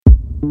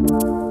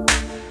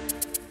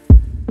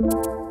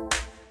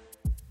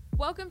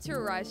Welcome to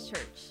Arise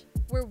Church,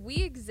 where we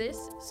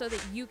exist so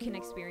that you can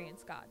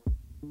experience God.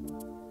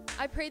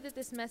 I pray that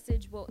this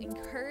message will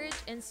encourage,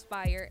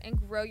 inspire, and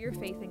grow your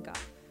faith in God.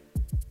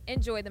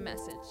 Enjoy the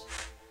message.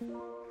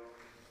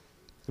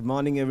 Good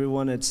morning,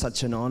 everyone. It's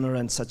such an honor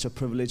and such a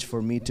privilege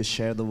for me to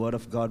share the Word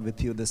of God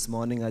with you this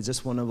morning. I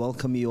just want to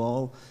welcome you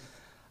all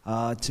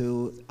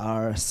to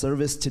our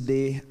service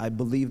today. I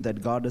believe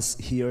that God is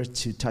here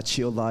to touch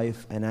your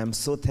life, and I'm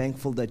so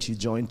thankful that you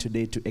joined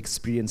today to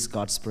experience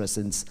God's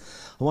presence.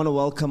 I want to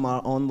welcome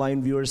our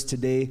online viewers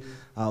today.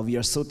 We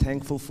are so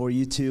thankful for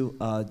you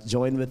to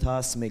join with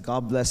us. May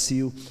God bless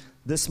you.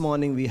 This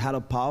morning we had a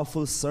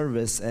powerful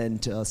service,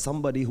 and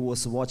somebody who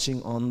was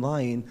watching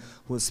online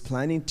who was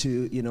planning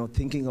to,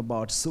 thinking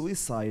about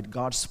suicide,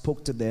 God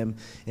spoke to them,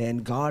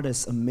 and God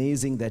is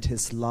amazing that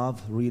His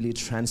love really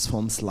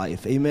transforms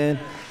life. Amen.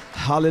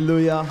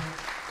 Hallelujah.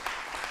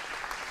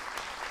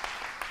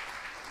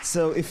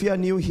 So if you are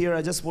new here,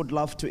 I just would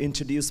love to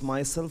introduce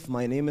myself.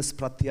 My name is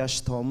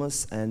Pratyash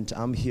Thomas, and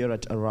I'm here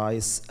at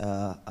Arise.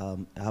 I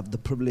have the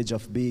privilege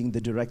of being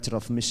the Director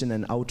of Mission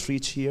and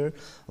Outreach here,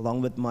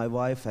 along with my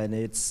wife, and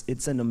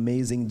it's an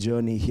amazing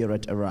journey here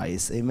at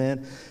Arise.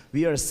 Amen.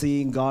 We are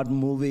seeing God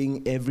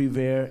moving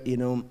everywhere.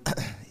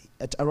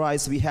 At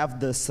Arise, we have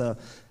this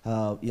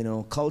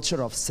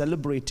culture of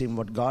celebrating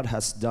what God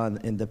has done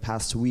in the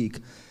past week.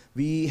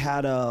 We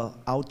had an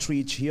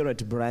outreach here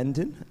at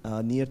Brandon,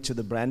 near to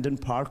the Brandon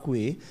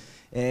Parkway,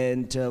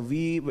 and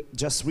we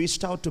just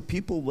reached out to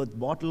people with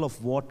bottle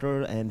of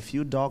water and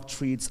few dog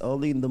treats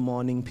early in the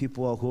morning.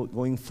 People are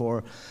going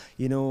for,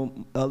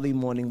 early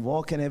morning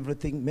walk and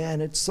everything.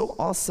 Man, it's so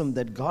awesome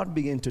that God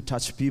began to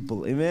touch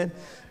people. Amen.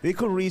 We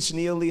could reach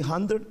nearly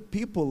 100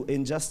 people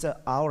in just an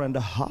hour and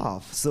a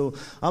half. So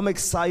I'm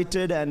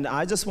excited, and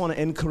I just want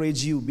to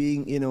encourage you,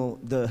 being,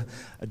 the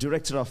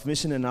Director of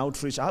Mission and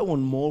Outreach. I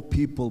want more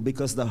people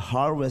because the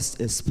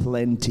harvest is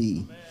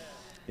plenty. Amen.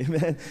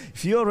 Amen.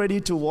 If you're ready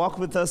to walk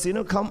with us,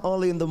 come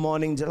early in the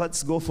morning.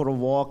 Let's go for a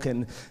walk,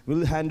 and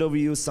we'll hand over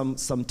you some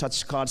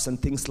touch cards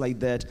and things like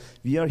that.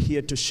 We are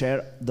here to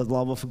share the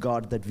love of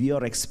God that we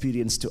are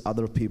experienced to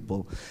other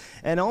people.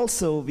 And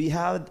also, we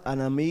had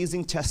an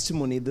amazing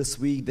testimony this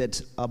week that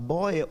a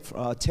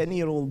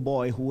 10-year-old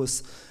boy who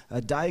was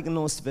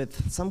diagnosed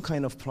with some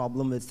kind of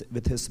problem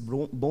with his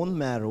bone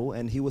marrow,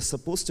 and he was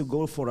supposed to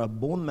go for a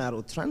bone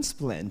marrow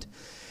transplant.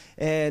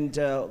 And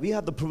we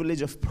had the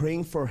privilege of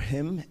praying for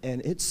him,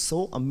 and it's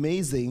so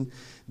amazing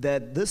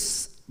that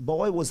this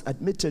boy was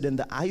admitted in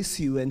the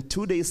ICU, and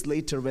 2 days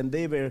later, when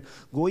they were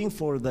going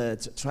for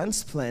the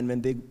transplant,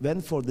 when they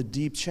went for the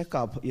deep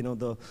checkup,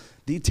 the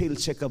detailed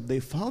checkup, they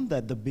found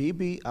that the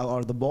baby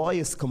or the boy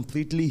is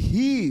completely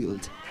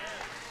healed.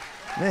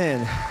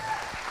 Man,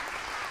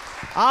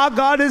 our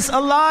God is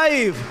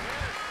alive.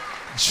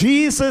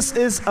 Jesus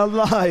is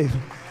alive.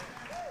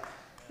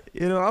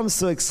 I'm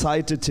so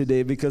excited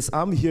today because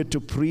I'm here to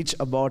preach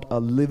about a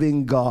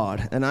living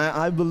God. And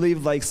I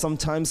believe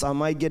sometimes I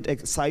might get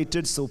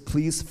excited, so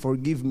please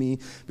forgive me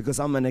because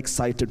I'm an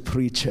excited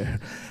preacher.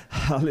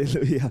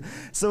 Hallelujah.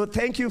 So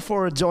thank you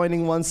for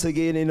joining once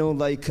again.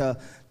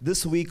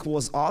 This week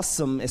was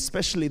awesome,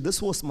 especially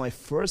this was my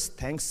first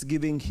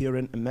Thanksgiving here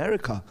in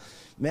America.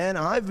 Man,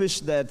 I wish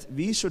that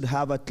we should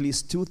have at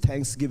least 2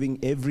 Thanksgiving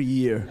every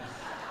year.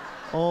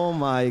 Oh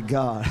my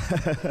God.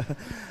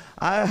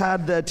 I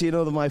had that,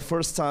 my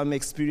first time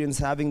experience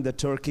having the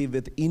turkey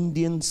with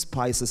Indian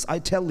spices. I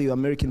tell you,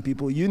 American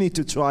people, you need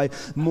to try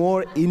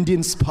more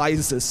Indian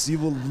spices. You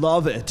will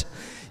love it.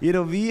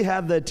 We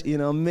had that,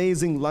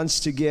 amazing lunch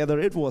together.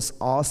 It was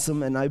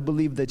awesome, and I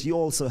believe that you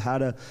also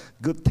had a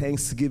good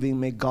Thanksgiving.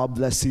 May God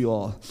bless you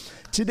all.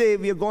 Today,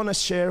 we are going to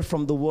share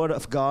from the Word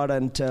of God,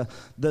 and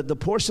the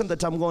portion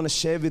that I'm going to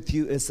share with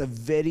you is a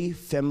very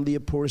familiar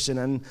portion,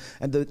 and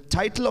the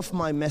title of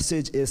my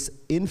message is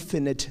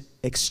Infinite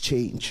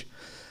Exchange.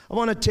 I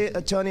want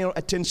to turn your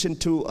attention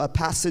to a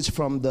passage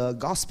from the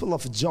Gospel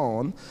of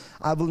John.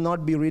 I will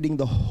not be reading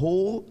the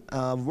whole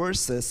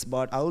verses,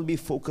 but I will be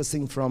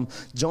focusing from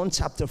John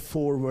chapter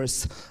 4,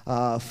 verse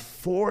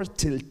 4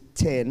 till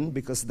 10,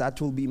 because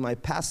that will be my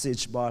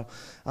passage. But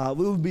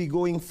we will be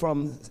going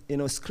from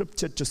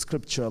scripture to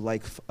scripture,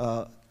 like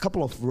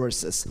couple of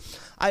verses.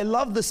 I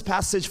love this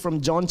passage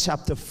from John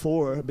chapter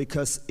 4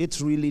 because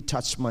it really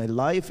touched my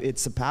life.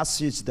 It's a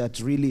passage that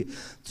really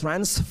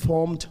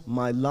transformed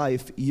my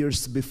life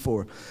years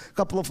before. A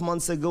couple of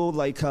months ago,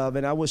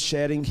 when I was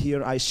sharing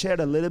here, I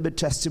shared a little bit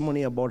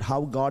testimony about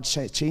how God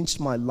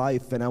changed my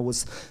life when I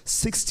was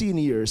 16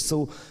 years.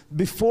 So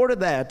before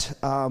that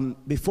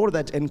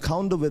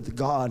encounter with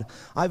God,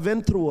 I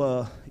went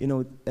through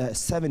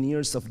 7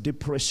 years of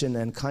depression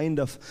and kind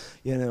of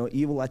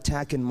evil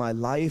attack in my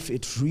life.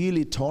 It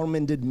really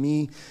tormented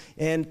me.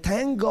 And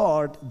thank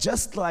God,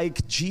 just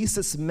like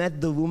Jesus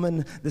met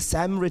the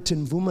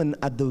Samaritan woman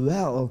at the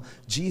well,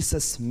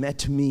 Jesus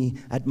met me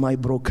at my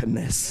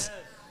brokenness.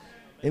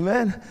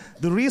 Amen.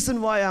 The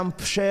reason why I'm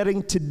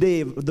sharing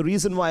today, the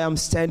reason why I'm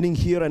standing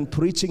here and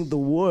preaching the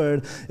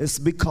word is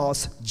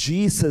because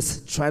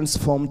Jesus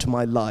transformed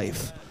my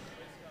life.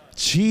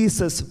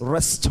 Jesus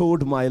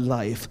restored my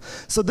life.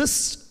 So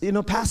this,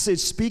 passage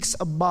speaks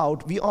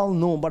about, we all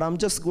know, but I'm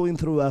just going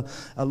through a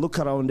look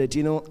around it.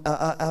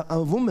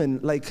 A woman,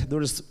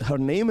 her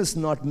name is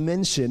not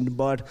mentioned,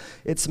 but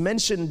it's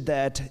mentioned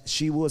that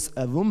she was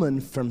a woman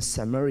from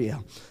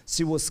Samaria.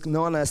 She was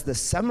known as the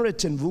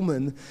Samaritan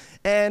woman,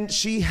 and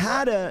she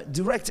had a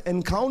direct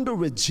encounter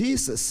with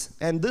Jesus.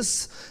 And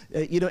this,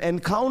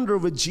 encounter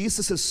with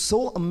Jesus is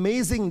so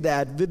amazing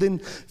that within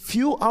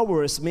few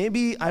hours,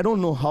 maybe, I don't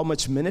know how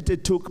much minute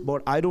it took,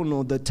 but I don't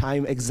know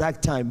the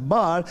exact time,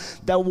 but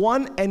that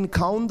one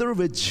encounter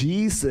with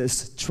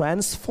Jesus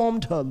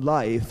transformed her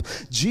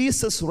life.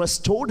 Jesus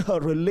restored her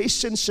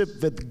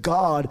relationship with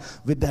God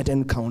with that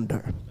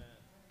encounter.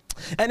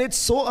 And it's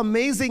so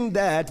amazing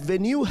that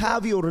when you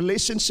have your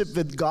relationship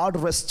with God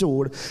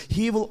restored,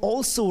 He will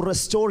also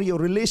restore your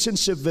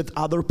relationship with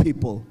other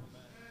people.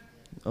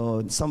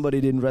 Oh,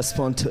 somebody didn't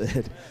respond to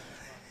it.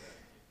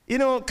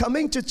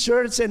 Coming to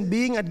church and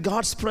being at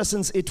God's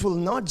presence, it will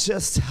not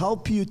just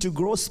help you to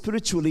grow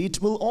spiritually,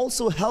 it will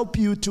also help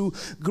you to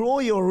grow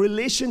your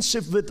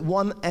relationship with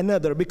one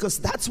another, because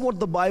that's what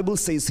the Bible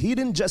says. He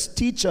didn't just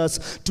teach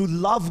us to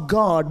love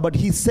God, but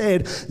He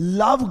said,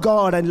 love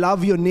God and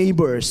love your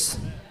neighbors.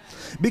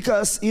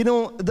 Because,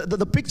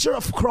 the picture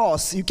of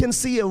cross, you can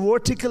see a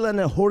vertical and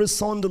a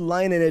horizontal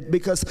line in it,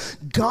 because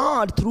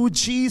God, through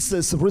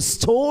Jesus,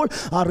 restored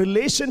our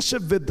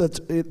relationship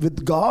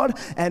with God.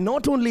 And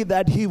not only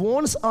that, He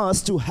wants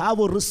us to have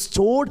a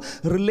restored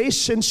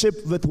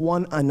relationship with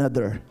one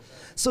another.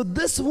 So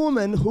this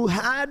woman who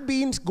had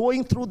been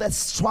going through that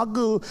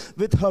struggle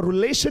with her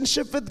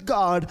relationship with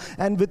God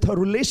and with her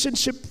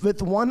relationship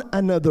with one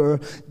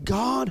another,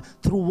 God,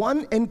 through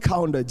one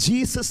encounter,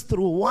 Jesus,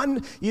 through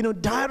one,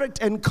 direct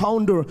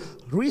encounter,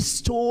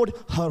 restored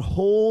her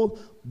whole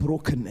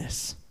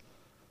brokenness.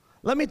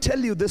 Let me tell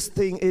you this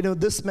thing,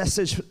 this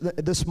message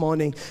this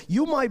morning.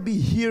 You might be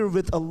here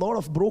with a lot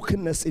of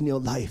brokenness in your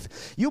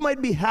life. You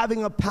might be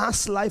having a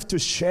past life to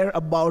share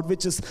about,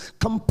 which is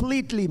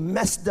completely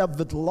messed up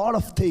with a lot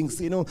of things.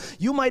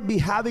 You might be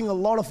having a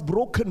lot of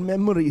broken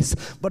memories.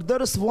 But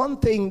there is one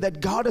thing that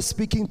God is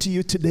speaking to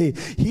you today.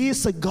 He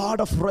is a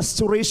God of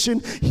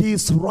restoration. He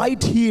is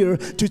right here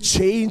to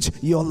change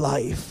your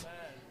life.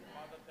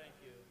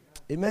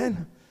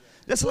 Amen.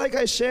 Just like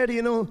I shared,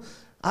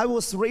 I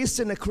was raised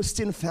in a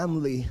Christian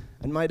family,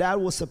 and my dad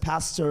was a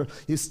pastor.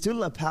 He's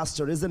still a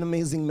pastor. He's an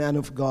amazing man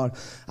of God.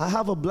 I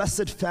have a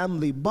blessed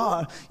family,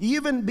 but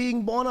even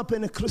being born up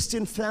in a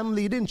Christian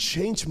family didn't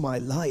change my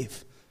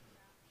life.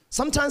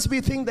 Sometimes we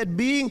think that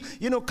being,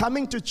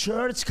 coming to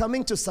church,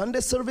 coming to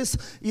Sunday service,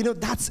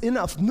 that's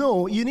enough.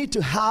 No, you need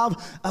to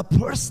have a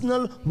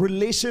personal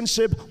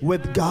relationship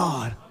with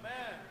God.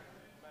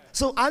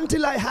 So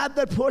until I had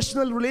that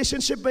personal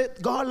relationship with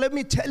God, let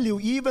me tell you,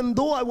 even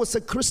though I was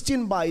a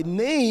Christian by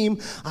name,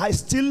 I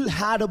still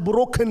had a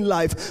broken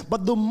life.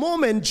 But the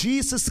moment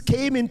Jesus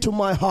came into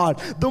my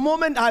heart, the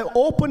moment I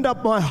opened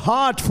up my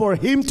heart for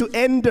Him to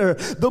enter,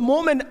 the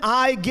moment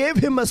I gave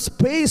Him a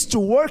space to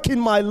work in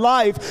my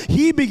life,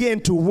 He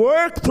began to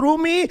work through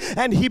me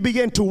and He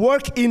began to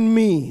work in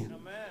me.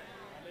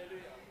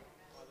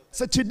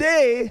 So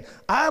today,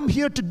 I'm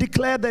here to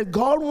declare that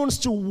God wants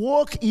to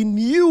work in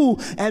you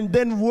and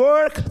then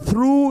work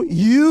through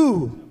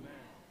you.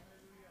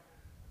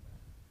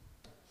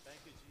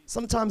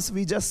 Sometimes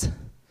we just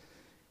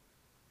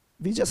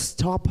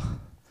stop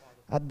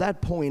at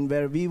that point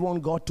where we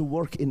want God to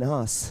work in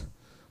us.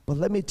 But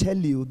let me tell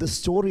you, the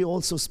story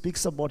also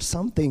speaks about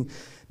something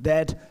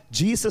that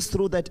Jesus,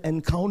 through that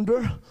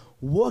encounter,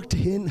 worked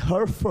in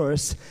her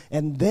first,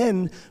 and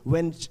then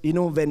when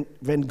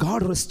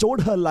God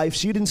restored her life,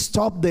 she didn't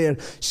stop there.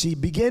 She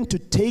began to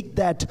take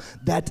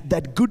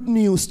that good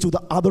news to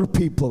the other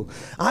people.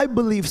 I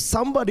believe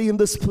somebody in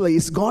this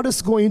place, God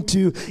is going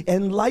to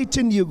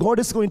enlighten you. God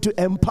is going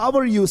to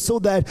empower you so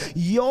that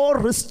your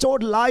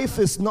restored life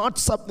is not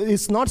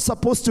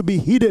supposed to be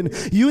hidden.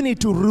 You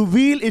need to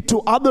reveal it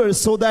to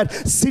others so that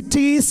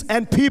cities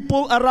and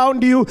people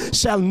around you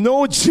shall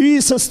know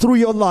Jesus through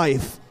your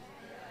life.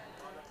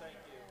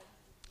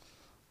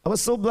 I was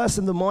so blessed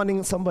in the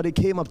morning. Somebody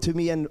came up to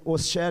me and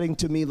was sharing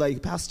to me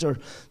like, Pastor,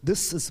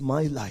 this is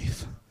my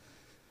life.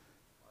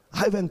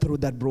 I went through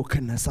that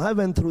brokenness. I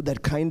went through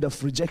that kind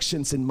of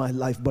rejections in my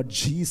life, but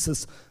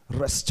Jesus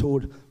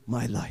restored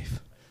my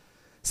life.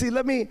 See,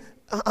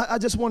 I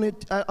just want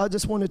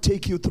to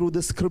take you through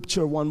the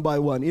scripture one by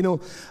one.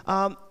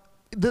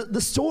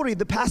 The story,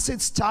 the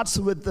passage starts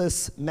with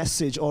this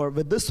message, or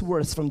with this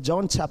verse from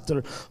John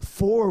chapter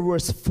 4,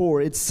 verse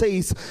 4. It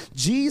says,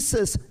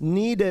 Jesus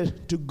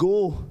needed to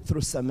go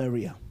through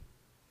Samaria.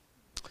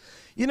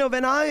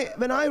 When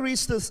I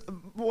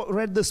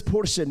read this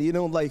portion,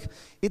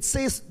 it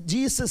says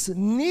Jesus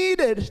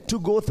needed to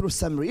go through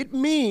Samaria. It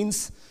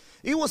means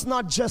He was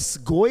not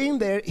just going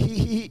there.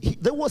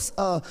 There was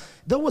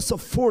a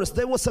force.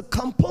 There was a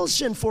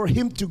compulsion for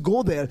him to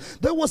go there.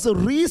 There was a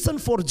reason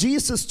for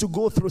Jesus to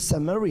go through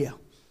Samaria.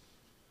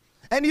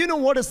 And you know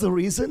what is the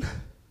reason?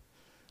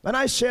 When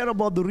I share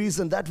about the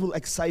reason, that will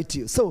excite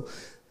you. So,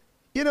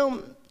 you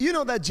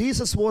know that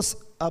Jesus was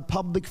a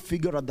public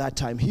figure at that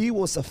time. He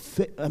was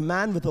a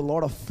man with a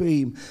lot of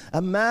fame.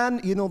 A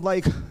man,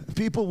 like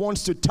people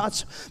wants to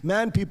touch.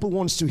 Man, people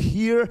wants to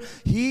hear.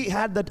 He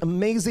had that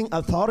amazing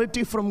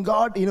authority from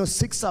God.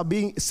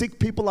 Sick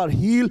people are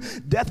healed.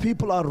 Deaf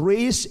people are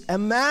raised. A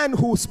man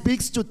who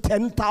speaks to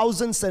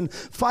 10,000s and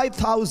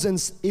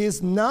 5,000s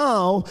is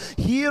now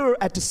here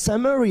at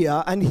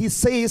Samaria, and he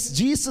says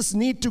Jesus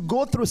need to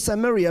go through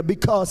Samaria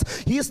because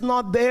he is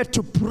not there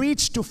to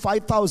preach to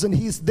 5,000.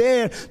 He's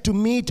there to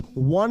meet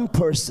one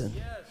person.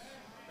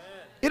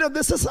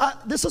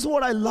 This is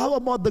what I love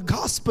about the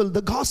gospel.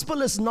 The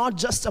gospel is not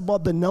just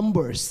about the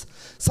numbers.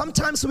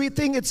 Sometimes we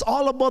think it's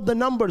all about the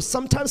numbers.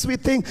 Sometimes we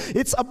think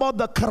it's about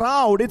the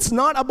crowd. It's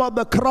not about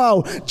the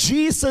crowd.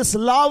 Jesus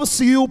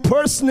loves you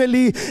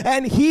personally,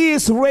 and he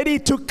is ready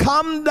to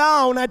come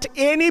down at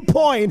any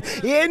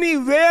point,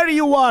 anywhere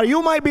you are.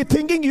 You might be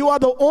thinking you are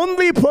the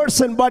only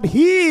person, but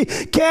he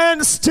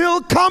can still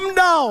come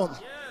down.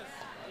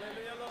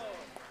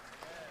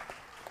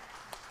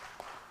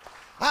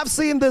 I've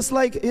seen this,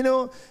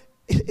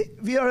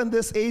 we are in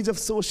this age of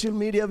social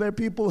media where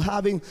people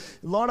having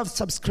a lot of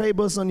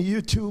subscribers on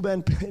YouTube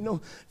and,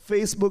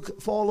 Facebook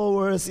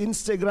followers,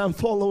 Instagram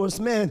followers.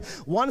 Man,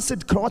 once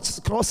it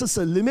crosses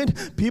a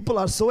limit, people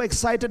are so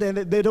excited and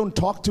they don't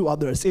talk to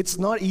others. It's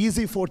not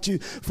easy for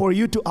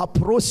you to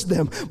approach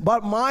them.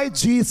 But my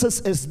Jesus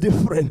is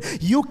different.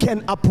 You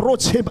can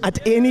approach him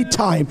at any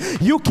time.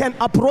 You can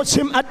approach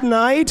him at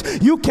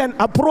night. You can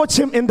approach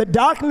him in the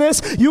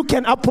darkness. You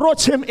can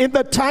approach him in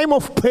the time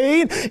of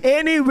pain.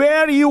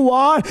 Anywhere you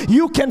are,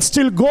 you can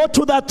still go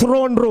to that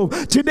throne room.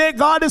 Today,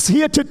 God is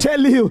here to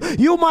tell you,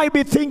 you might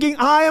be thinking,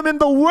 I am in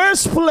the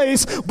worst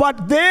place,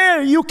 but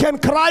there you can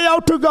cry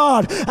out to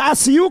God.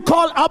 As you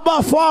call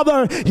Abba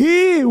Father,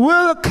 he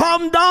will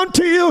come down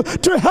to you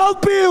to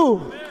help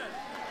you.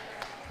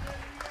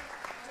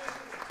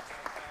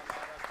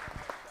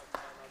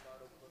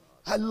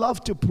 I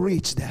love to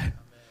preach that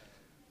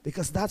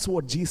because that's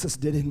what Jesus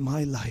did in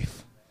my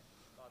life.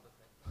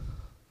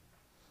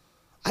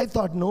 I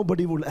thought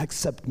nobody would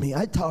accept me.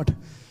 I thought,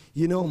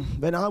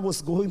 when I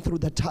was going through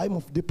the time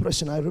of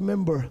depression, I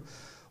remember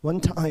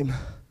one time,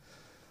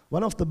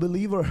 one of the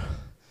believers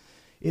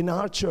in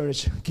our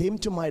church came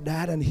to my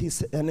dad, and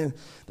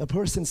the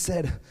person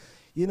said,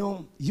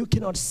 you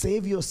cannot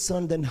save your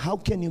son, then how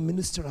can you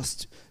minister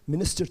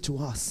to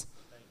us?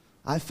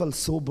 I felt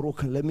so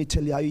broken. Let me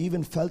tell you, I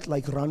even felt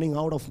like running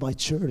out of my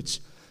church.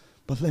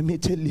 But let me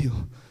tell you,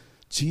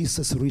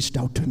 Jesus reached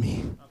out to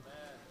me.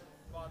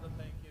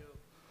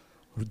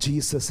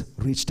 Jesus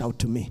reached out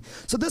to me.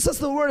 So this is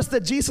the words that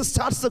Jesus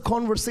starts the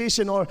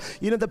conversation, or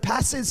the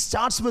passage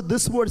starts with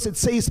this words. It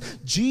says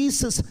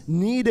Jesus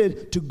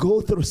needed to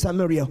go through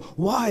Samaria.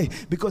 Why?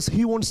 Because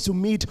he wants to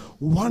meet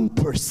one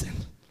person.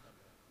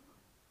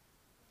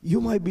 You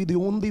might be the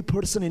only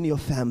person in your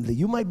family.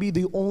 You might be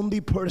the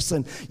only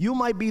person. You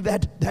might be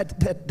that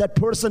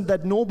person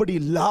that nobody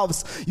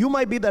loves. You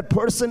might be that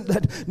person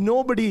that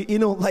nobody,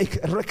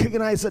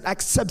 recognizes,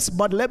 accepts.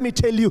 But let me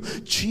tell you,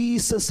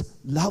 Jesus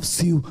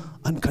loves you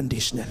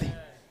unconditionally.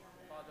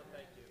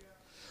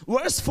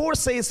 Verse 4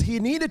 says he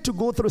needed to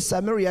go through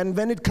Samaria, and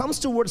when it comes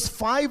to verse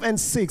 5 and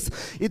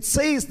 6, it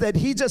says that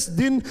he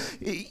didn't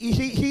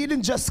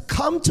just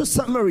come to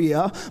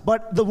Samaria,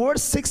 but the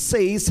verse 6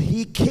 says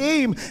he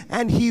came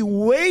and he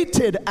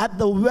waited at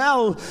the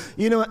well,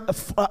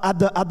 at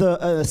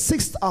the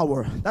 6th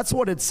hour. That's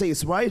what it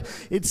says, right?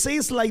 It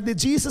says that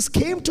Jesus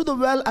came to the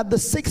well at the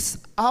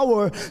 6th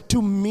hour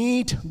to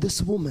meet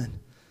this woman.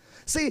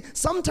 See,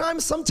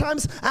 sometimes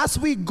as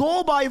we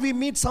go by, we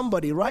meet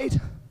somebody, right?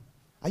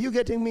 Are you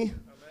getting me?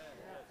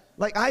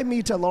 Like, I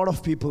meet a lot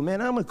of people. Man,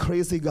 I'm a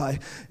crazy guy.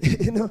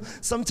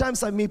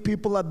 Sometimes I meet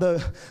people at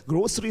the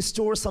grocery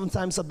store,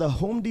 sometimes at the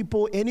Home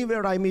Depot.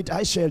 Anywhere I meet,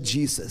 I share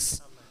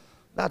Jesus.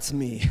 That's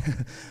me.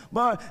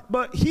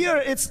 But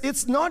here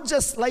it's not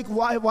just like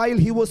while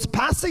he was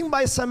passing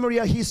by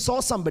Samaria, he saw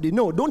somebody.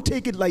 No, don't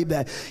take it like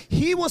that.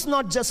 He was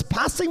not just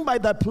passing by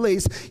that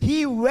place.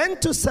 He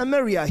went to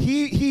Samaria.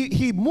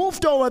 He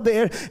moved over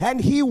there,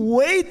 and he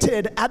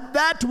waited at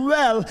that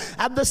well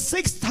at the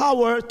 6th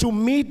hour to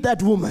meet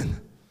that woman.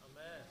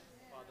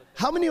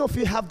 How many of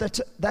you have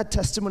that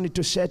testimony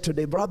to share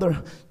today?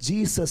 Brother,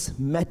 Jesus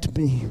met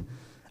me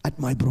at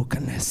my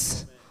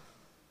brokenness.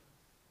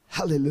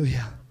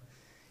 Hallelujah.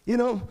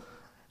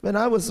 When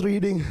I was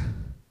reading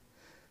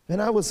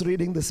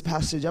this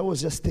passage, I was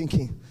just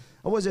thinking,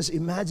 I was just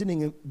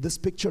imagining this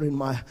picture in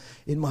my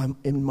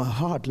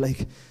heart.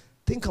 Like,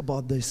 think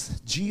about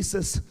this.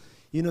 Jesus,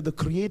 the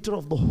creator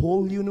of the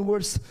whole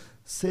universe,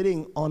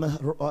 sitting on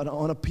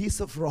a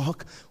piece of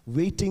rock,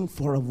 waiting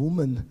for a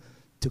woman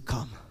to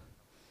come.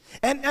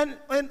 And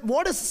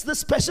what is the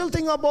special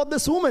thing about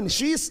this woman?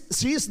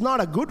 She's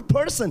not a good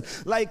person.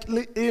 Like,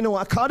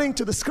 according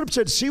to the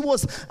scriptures, she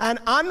was an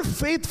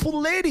unfaithful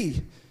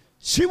lady.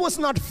 She was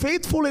not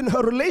faithful in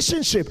her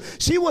relationship.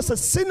 She was a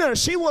sinner.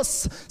 She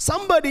was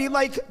somebody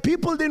like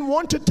people didn't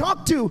want to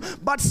talk to.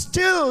 But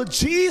still,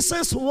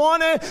 Jesus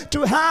wanted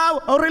to have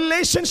a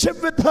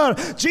relationship with her.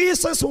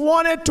 Jesus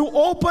wanted to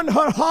open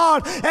her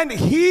heart and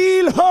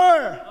heal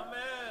her.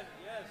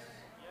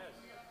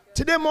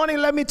 Today morning,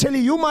 let me tell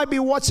you, you might be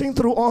watching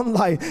through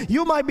online.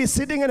 You might be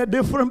sitting in a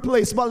different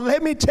place. But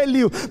let me tell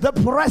you, the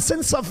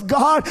presence of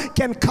God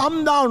can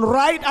come down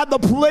right at the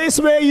place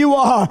where you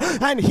are.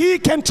 And He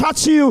can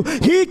touch you.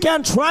 He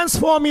can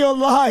transform your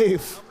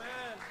life.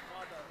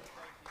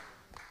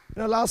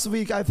 Last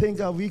week, I think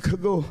a week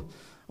ago,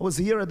 I was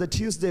here at the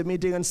Tuesday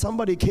meeting and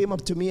somebody came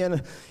up to me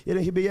and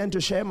he began to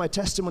share my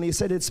testimony. He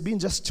said, it's been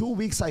just 2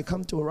 weeks I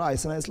come to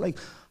Arise. And I was like,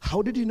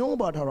 how did you know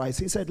about Arise?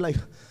 He said,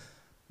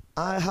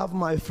 I have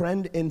my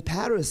friend in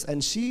Paris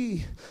and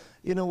she,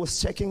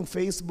 was checking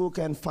Facebook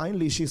and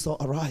finally she saw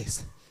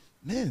Arise.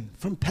 Man,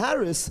 from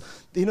Paris,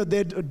 they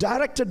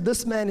directed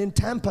this man in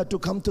Tampa to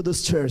come to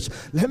this church.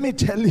 Let me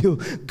tell you,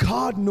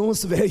 God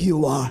knows where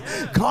you are.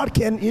 God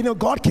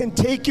can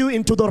take you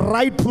into the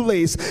right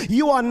place.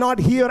 You are not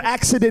here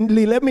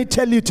accidentally. Let me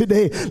tell you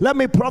today, let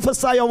me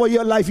prophesy over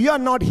your life. You are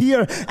not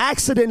here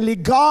accidentally.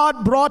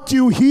 God brought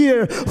you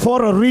here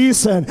for a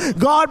reason.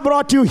 God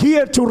brought you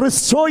here to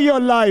restore your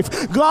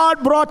life.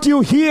 God brought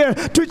you here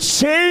to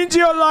change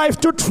your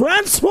life, to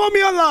transform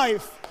your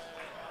life.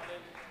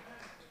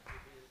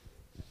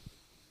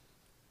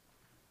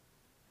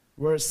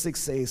 Verse 6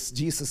 says,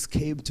 Jesus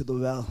came to the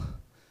well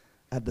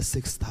at the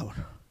 6th hour.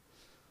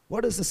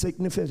 What is the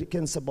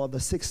significance about the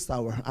 6th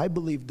hour? I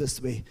believe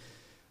this way.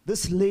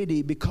 This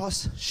lady,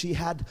 because she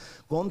had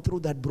gone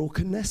through that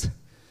brokenness,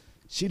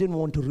 she didn't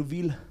want to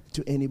reveal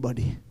to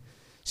anybody.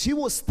 She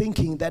was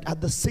thinking that at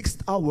the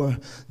 6th hour,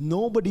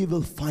 nobody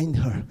will find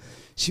her.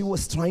 She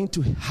was trying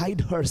to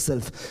hide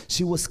herself.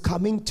 She was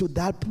coming to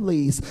that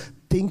place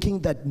thinking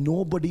that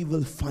nobody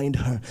will find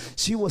her.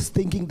 She was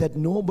thinking that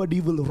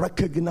nobody will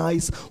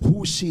recognize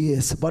who she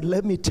is. But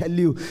let me tell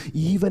you,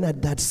 even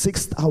at that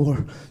 6th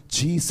hour,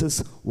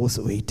 Jesus was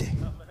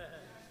waiting.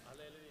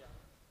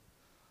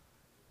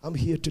 I'm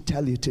here to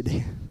tell you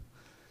today,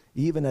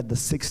 even at the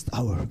 6th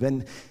hour,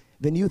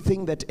 when you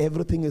think that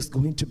everything is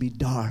going to be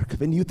dark,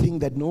 when you think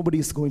that nobody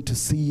is going to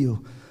see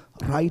you,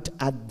 right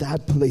at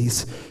that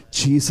place,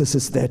 Jesus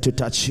is there to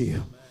touch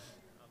you.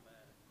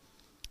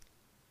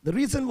 The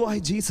reason why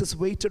Jesus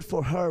waited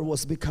for her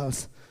was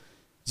because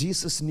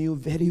Jesus knew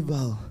very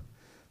well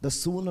that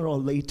sooner or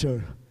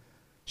later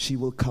she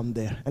will come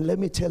there. And let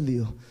me tell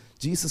you,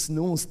 Jesus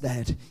knows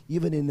that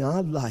even in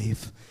our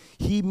life,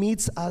 He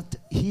meets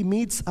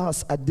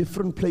us at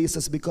different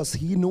places because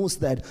He knows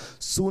that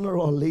sooner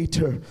or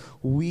later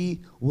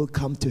we will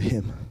come to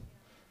Him.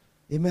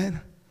 Amen?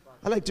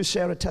 I like to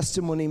share a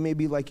testimony,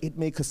 maybe like it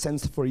makes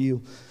sense for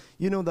you.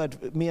 You know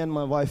that me and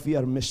my wife, we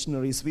are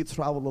missionaries. We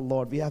travel a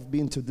lot. We have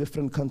been to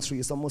different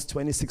countries, almost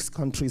 26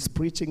 countries,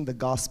 preaching the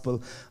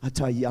gospel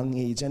at a young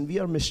age. And we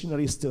are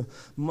missionaries to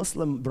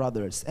Muslim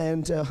brothers.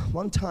 And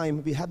one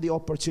time we had the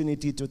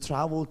opportunity to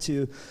travel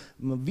to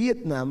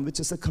Vietnam,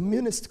 which is a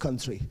communist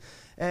country.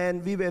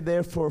 And we were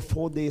there for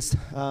 4 days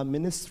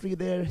ministry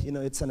there.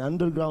 It's an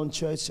underground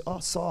church. Oh,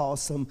 so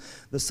awesome.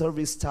 The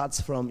service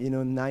starts from,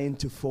 9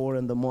 to 4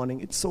 in the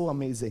morning. It's so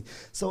amazing.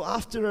 So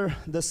after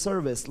the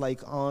service,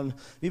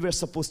 we were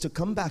supposed to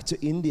come back to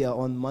India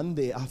on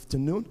Monday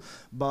afternoon.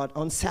 But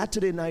on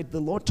Saturday night, the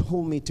Lord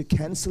told me to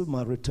cancel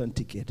my return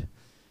ticket.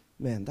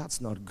 Man,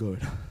 that's not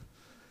good.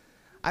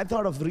 I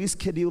thought of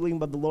rescheduling,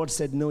 but the Lord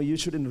said, no, you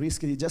shouldn't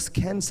reschedule. Just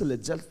cancel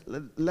it. Just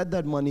let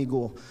that money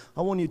go.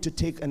 I want you to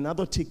take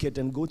another ticket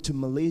and go to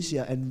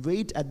Malaysia and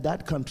wait at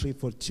that country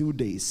for 2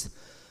 days.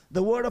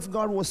 The word of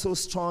God was so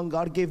strong.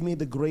 God gave me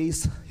the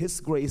grace,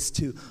 His grace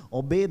to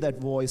obey that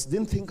voice.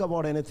 Didn't think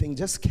about anything,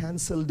 just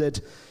canceled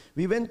it.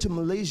 We went to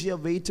Malaysia,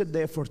 waited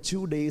there for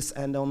 2 days,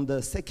 and on the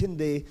second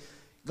day,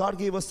 God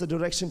gave us the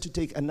direction to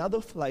take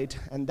another flight,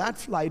 and that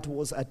flight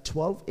was at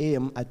 12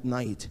 a.m. at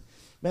night.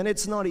 Man,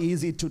 it's not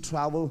easy to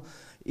travel,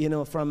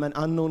 from an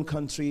unknown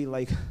country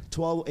like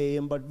 12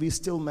 a.m., but we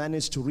still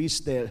managed to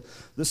reach there.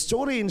 The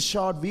story in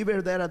short, we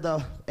were there at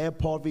the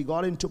airport. We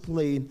got into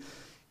plane.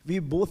 We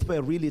both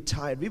were really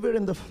tired. We were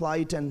in the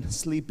flight and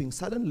sleeping.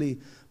 Suddenly,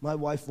 my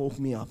wife woke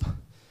me up.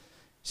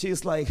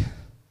 She's like,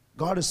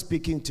 God is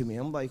speaking to me.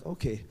 I'm like,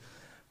 okay,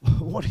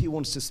 what He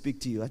wants to speak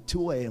to you at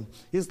 2 a.m.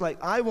 He's like,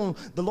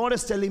 the Lord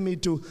is telling me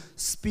to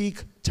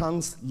speak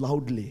tongues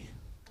loudly.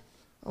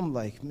 I'm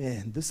like,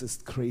 man, this is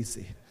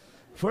crazy.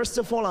 First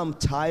of all, I'm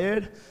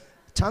tired.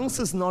 Tongues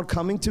is not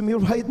coming to me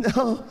right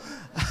now.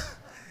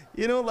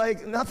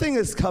 Nothing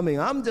is coming.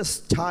 I'm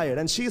just tired.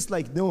 And she's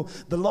like, no,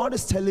 the Lord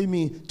is telling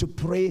me to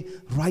pray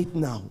right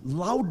now,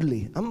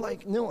 loudly. I'm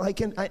like, no, I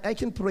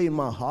can pray in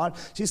my heart.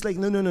 She's like,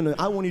 no,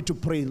 I want you to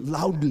pray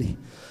loudly.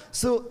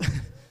 So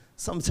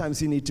sometimes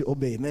you need to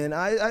obey, man.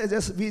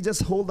 We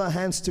just hold our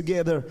hands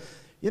together.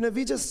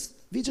 We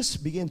just we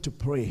just began to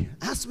pray.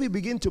 As we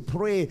begin to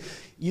pray,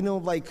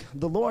 like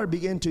the Lord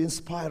began to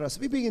inspire us.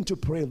 We begin to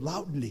pray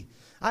loudly.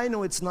 I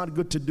know it's not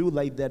good to do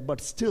like that, but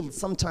still,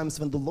 sometimes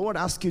when the Lord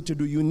asks you to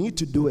do, you need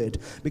to do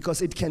it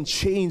because it can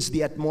change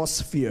the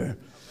atmosphere.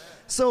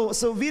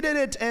 So we did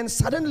it, and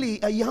suddenly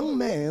a young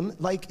man,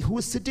 like who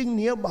was sitting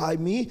nearby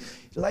me,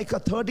 like a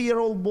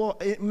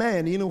 30-year-old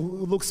man, who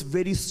looks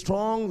very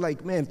strong,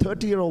 like, man,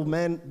 30-year-old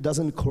man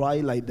doesn't cry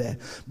like that.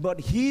 But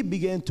he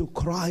began to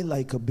cry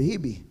like a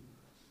baby.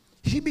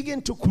 He began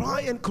to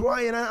cry,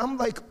 and I'm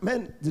like,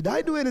 man, did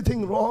I do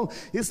anything wrong?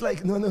 He's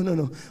like, no.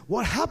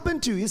 What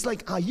happened to you? He's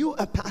like, are you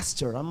a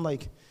pastor? I'm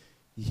like,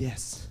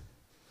 yes.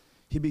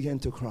 He began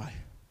to cry.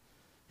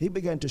 He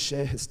began to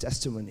share his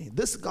testimony.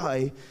 This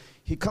guy,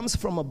 he comes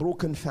from a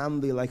broken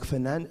family, like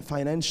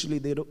financially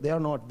they are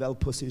not well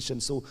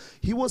positioned. So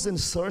he was in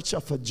search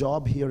of a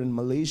job here in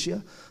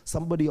Malaysia. A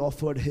company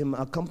offered him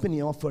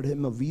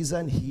a visa,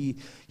 and he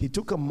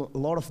took a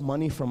lot of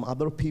money from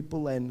other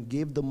people and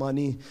gave the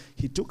money.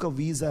 He took a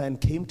visa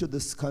and came to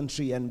this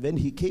country, and when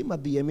he came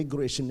at the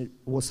immigration, it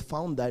was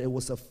found that it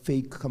was a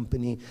fake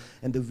company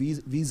and the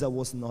visa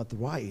was not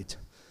right.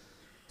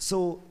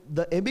 So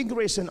the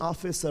immigration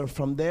officer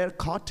from there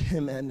caught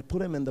him and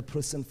put him in the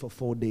prison for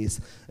 4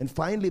 days. And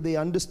finally they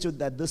understood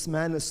that this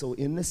man is so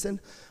innocent,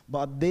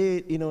 but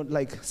they,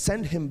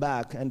 sent him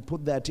back and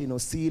put that,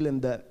 seal in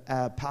the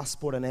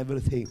passport and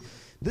everything.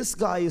 This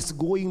guy is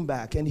going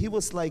back, and he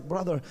was like,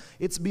 brother,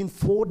 it's been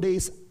 4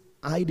 days,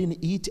 I didn't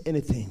eat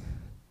anything.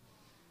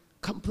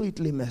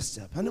 Completely messed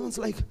up. And I was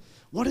like,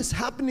 what is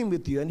happening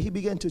with you? And he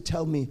began to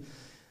tell me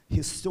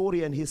his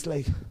story, and he's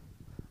like,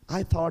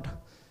 I thought,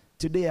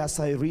 today, as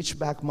I reach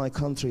back my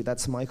country,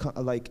 that's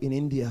like in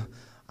India,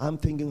 I'm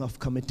thinking of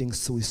committing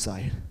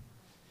suicide.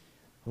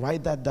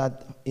 Right at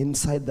that,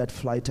 inside that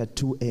flight at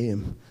 2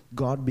 a.m.,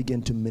 God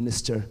began to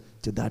minister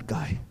to that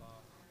guy.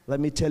 Let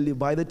me tell you,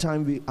 by the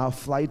time our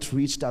flight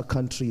reached our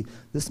country,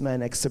 this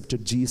man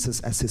accepted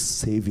Jesus as his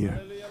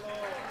Savior.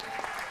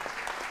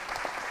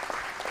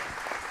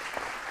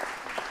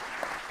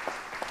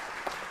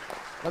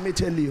 Let me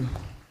tell you,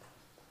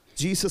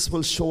 Jesus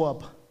will show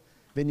up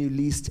when you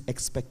least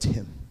expect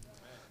him.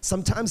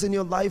 Sometimes in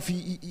your life,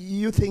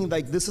 you think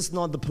like this is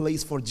not the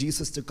place for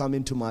Jesus to come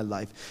into my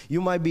life.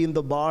 You might be in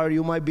the bar,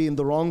 you might be in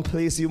the wrong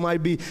place, you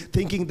might be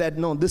thinking that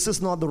no, this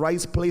is not the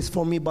right place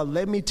for me. But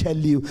let me tell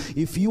you,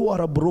 if you are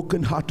a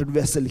broken-hearted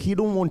vessel, he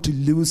don't want to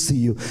lose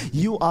you.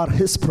 You are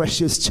his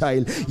precious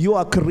child. You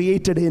are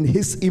created in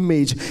his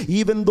image.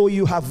 Even though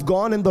you have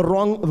gone in the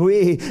wrong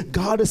way,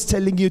 God is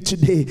telling you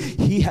today,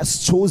 he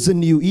has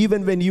chosen you.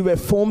 Even when you were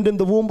formed in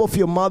the womb of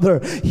your mother,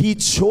 he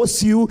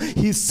chose you,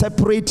 he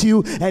separated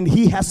you, and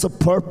he has a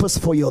purpose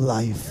for your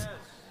life.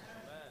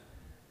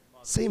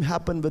 Same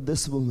happened with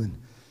this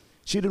woman.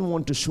 She didn't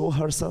want to show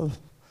herself.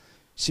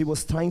 She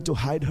was trying to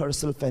hide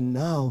herself, and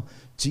now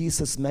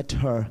Jesus met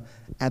her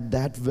at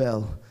that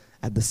well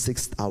at the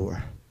 6th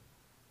hour.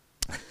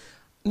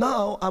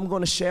 Now I'm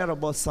going to share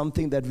about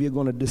something that we're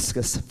going to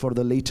discuss for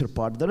the later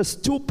part. There is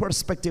two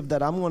perspectives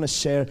that I'm going to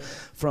share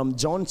from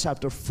John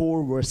chapter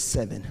 4 verse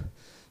 7.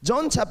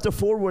 John chapter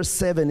 4 verse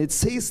 7, it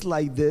says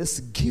like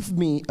this, give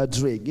me a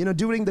drink.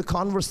 During the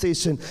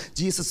conversation,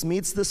 Jesus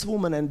meets this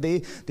woman, and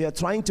they are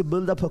trying to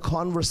build up a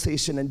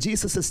conversation, and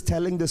Jesus is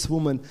telling this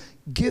woman,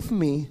 give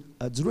me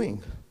a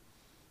drink.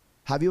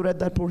 Have you read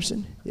that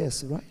portion?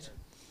 Yes, right?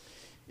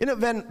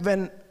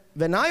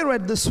 When I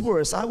read this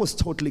verse, I was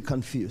totally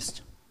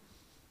confused.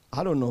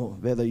 I don't know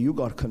whether you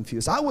got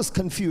confused. I was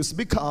confused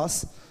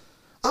because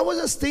I was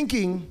just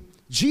thinking,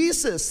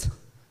 Jesus,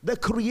 the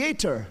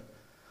creator,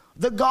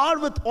 the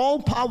God with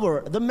all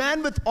power, the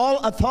man with all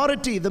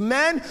authority, the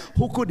man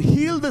who could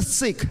heal the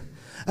sick,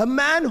 a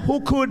man who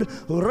could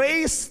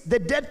raise the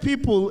dead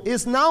people,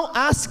 is now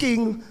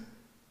asking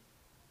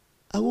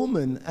a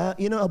woman,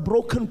 a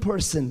broken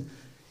person,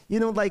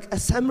 like a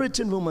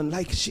Samaritan woman,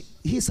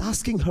 he's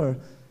asking her,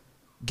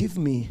 give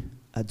me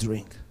a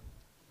drink.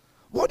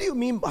 What do you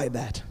mean by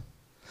that?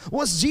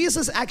 Was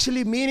Jesus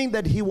actually meaning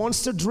that he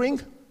wants to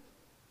drink?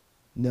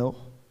 No.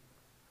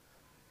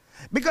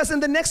 Because in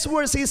the next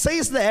verse he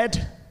says that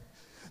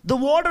the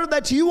water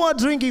that you are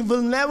drinking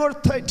will never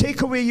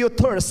take away your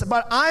thirst,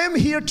 but I am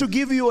here to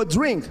give you a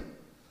drink.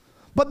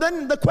 But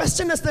then the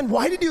question is, then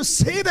why did you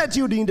say that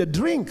you need a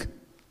drink?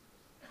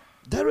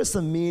 There is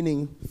a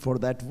meaning for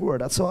that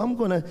word. So I'm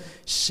going to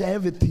share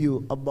with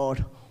you about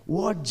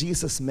what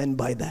Jesus meant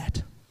by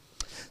that.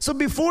 So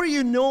before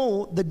you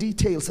know the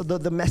details of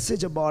the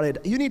message about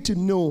it, you need to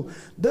know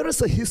there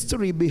is a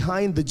history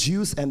behind the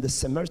Jews and the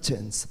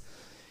Samaritans.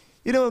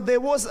 There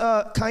was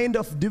a kind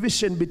of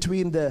division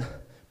between the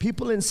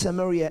people in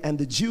Samaria and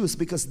the Jews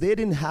because they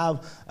didn't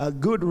have a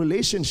good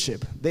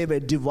relationship. They were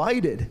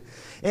divided.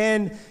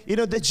 And,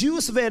 the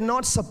Jews were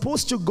not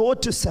supposed to go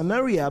to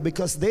Samaria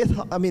because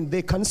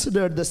they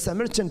considered the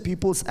Samaritan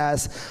peoples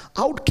as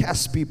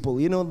outcast people,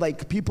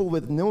 like people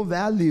with no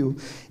value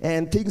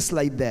and things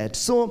like that.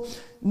 So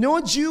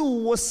no Jew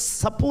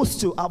was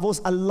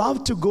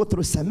allowed to go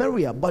through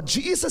Samaria. But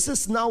Jesus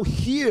is now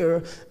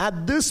here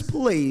at this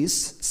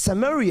place,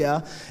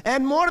 Samaria,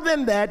 and more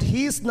than that,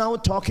 he is now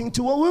talking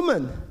to a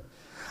woman.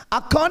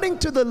 According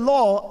to the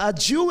law, a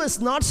Jew is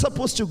not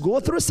supposed to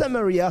go through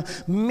Samaria,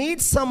 meet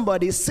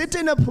somebody, sit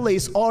in a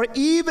place, or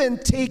even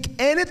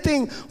take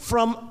anything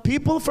from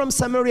people from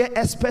Samaria,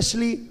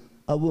 especially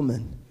a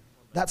woman.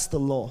 That's the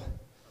law.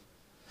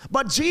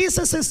 But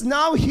Jesus is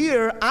now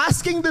here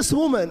asking this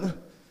woman,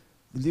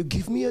 will you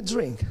give me a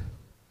drink?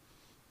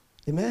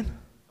 Amen?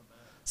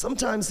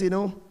 Sometimes,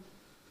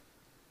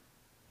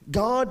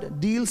 God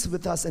deals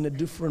with us in a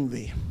different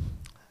way.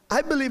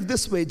 I believe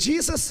this way.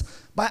 Jesus,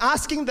 by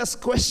asking this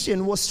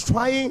question, was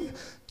trying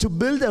to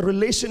build a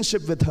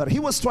relationship with her. He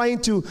was trying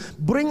to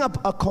bring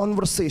up a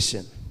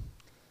conversation.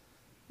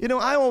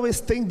 I always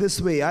think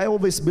this way. I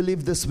always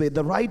believe this way.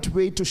 The right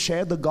way to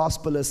share the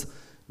gospel is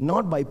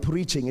not by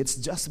preaching. It's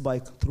just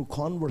through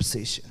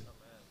conversation.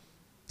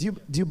 Do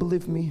you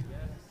believe me? Yes.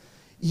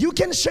 You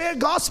can share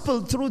gospel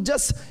through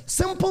just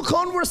simple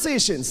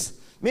conversations.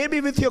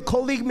 Maybe with your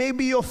colleague,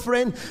 maybe your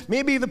friend,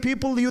 maybe the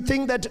people you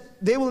think that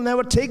they will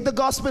never take the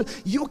gospel.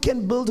 You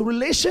can build a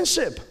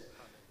relationship.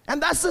 And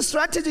that's the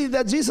strategy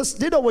that Jesus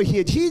did over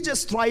here. He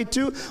just tried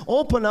to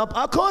open up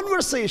a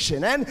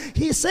conversation. And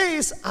he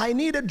says, I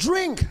need a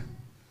drink.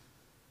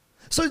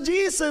 So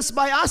Jesus,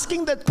 by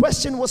asking that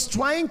question, was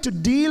trying to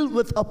deal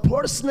with a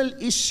personal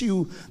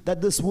issue that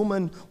this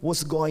woman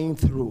was going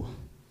through.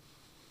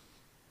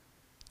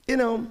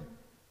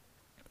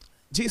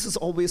 Jesus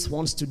always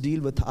wants to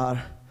deal with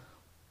our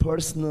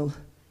personal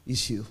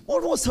issue.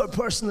 What was her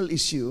personal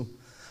issue?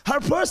 Her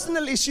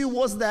personal issue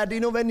was that,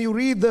 when you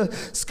read the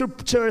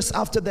scriptures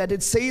after that,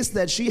 it says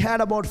that she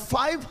had about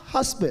 5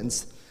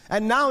 husbands.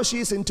 And now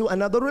she's into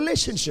another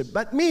relationship.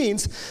 That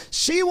means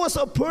she was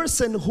a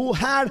person who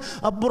had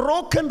a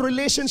broken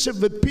relationship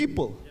with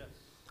people. Yes.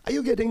 Are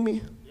you getting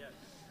me? Yes.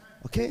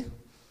 Okay.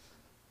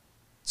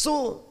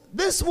 So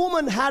this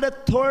woman had a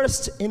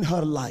thirst in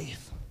her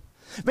life.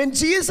 When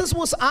Jesus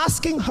was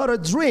asking her a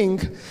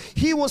drink,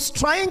 he was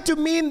trying to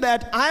mean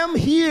that I am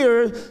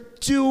here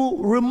to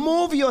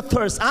remove your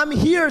thirst. I'm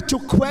here to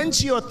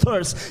quench your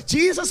thirst.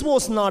 Jesus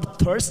was not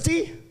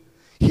thirsty.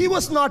 He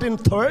was not in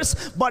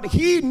thirst, but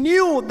he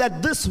knew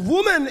that this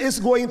woman is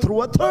going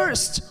through a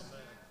thirst.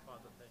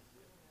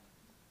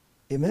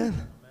 Amen.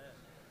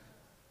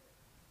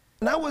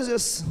 And I was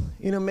just,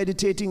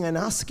 meditating and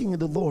asking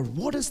the Lord,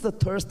 what is the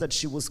thirst that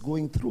she was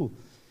going through?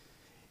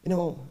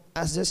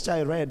 As just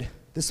I read,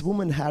 this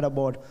woman had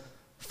about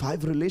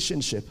 5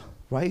 relationships,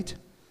 right?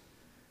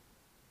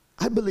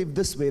 I believe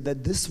this way,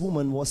 that this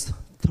woman was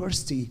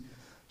thirsty.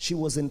 She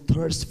was in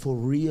thirst for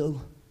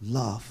real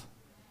love.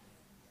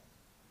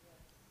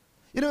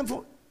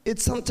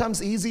 It's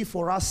sometimes easy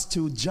for us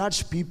to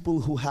judge people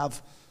who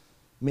have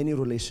many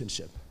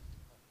relationships,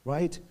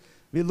 right?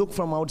 We look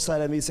from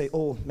outside and we say,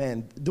 oh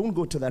man, don't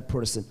go to that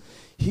person.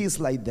 He's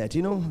like that.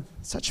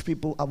 Such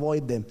people,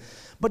 avoid them.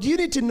 But you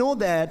need to know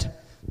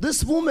that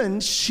this woman,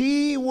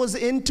 she was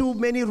into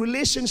many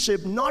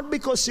relationships, not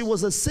because she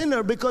was a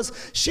sinner, because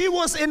she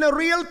was in a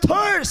real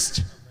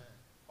thirst.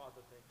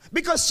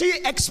 Because she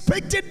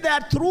expected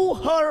that through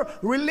her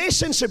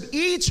relationship,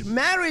 each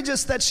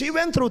marriages that she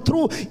went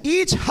through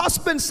each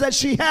husbands that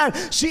she had,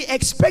 she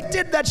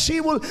expected that she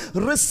will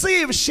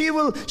receive, she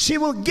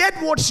will get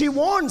what she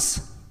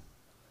wants.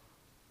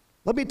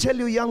 Let me tell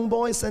you, young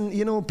boys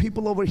and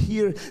people over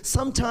here,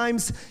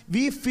 sometimes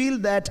we feel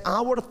that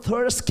our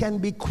thirst can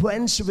be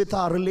quenched with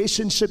our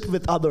relationship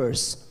with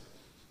others.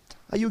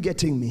 Are you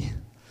getting me?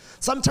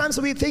 Sometimes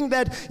we think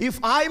that if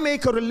I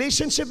make a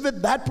relationship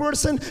with that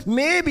person,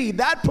 maybe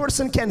that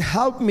person can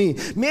help me.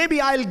 Maybe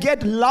I'll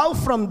get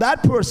love from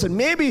that person.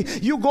 Maybe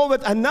you go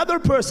with another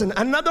person,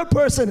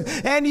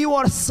 and you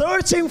are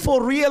searching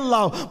for real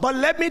love. But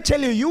let me tell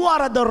you, you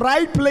are at the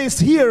right place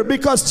here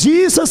because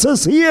Jesus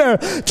is here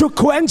to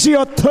quench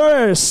your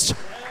thirst.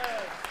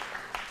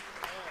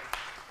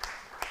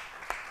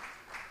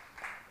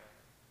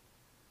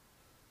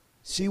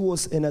 She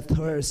was in a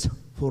thirst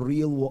for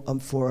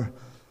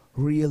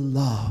real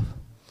love.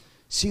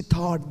 She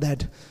thought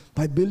that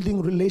by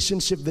building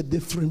relationship with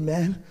different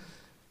men,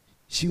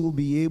 she will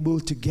be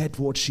able to get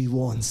what she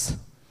wants.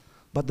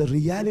 But the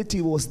reality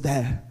was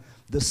that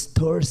this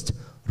thirst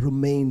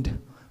remained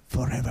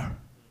forever.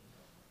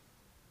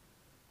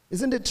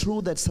 Isn't it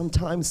true that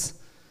sometimes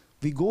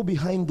we go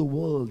behind the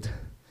world,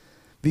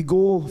 we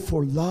go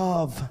for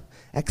love,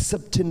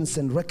 acceptance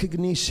and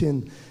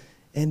recognition,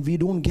 and we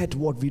don't get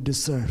what we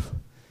deserve,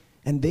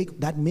 and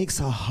that makes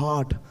our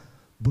heart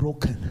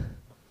broken.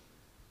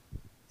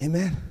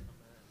 Amen.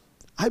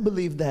 I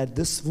believe that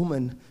this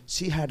woman,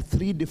 she had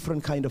 3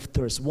 different kind of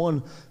thirst.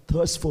 1,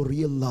 thirst for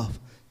real love.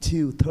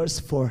 2,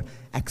 thirst for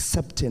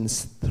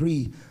acceptance.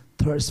 3,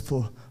 thirst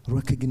for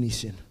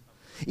recognition.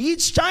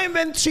 Each time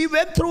when she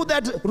went through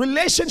that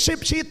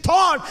relationship, she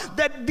thought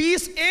that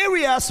these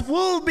areas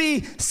will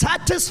be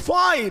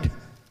satisfied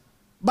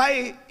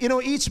by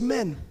each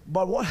man.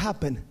 But what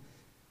happened?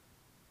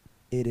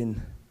 It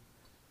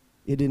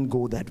didn't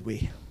go that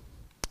way.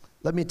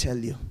 Let me tell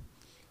you,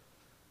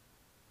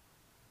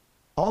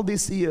 all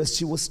these years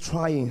she was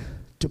trying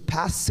to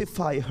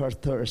pacify her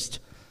thirst,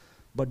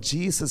 but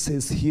Jesus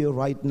is here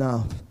right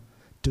now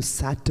to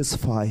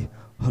satisfy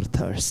her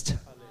thirst.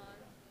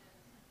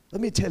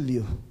 Let me tell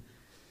you,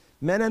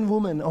 men and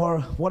women or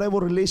whatever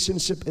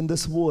relationship in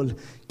this world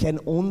can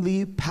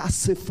only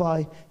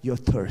pacify your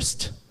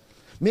thirst.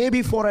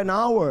 Maybe for an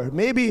hour,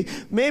 maybe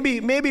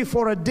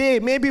for a day,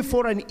 maybe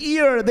for an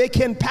year, they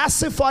can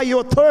pacify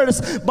your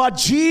thirst, but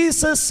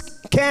Jesus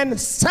can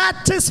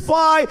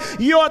satisfy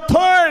your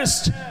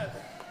thirst.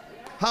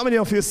 How many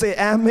of you say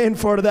amen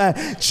for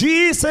that?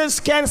 Jesus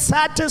can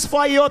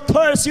satisfy your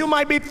thirst. You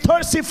might be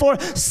thirsty for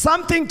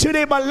something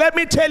today, but let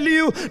me tell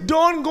you,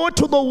 don't go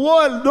to the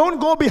world. Don't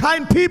go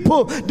behind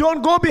people.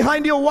 Don't go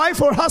behind your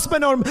wife or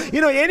husband or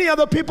any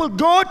other people.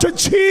 Go to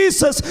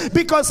Jesus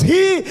because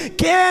He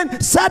can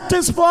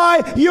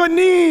satisfy your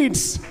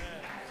needs.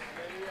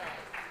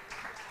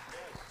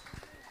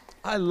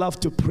 I love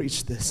to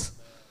preach this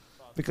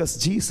because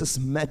Jesus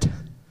met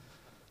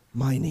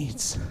my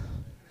needs.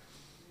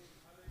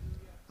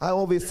 I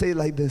always say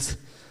like this,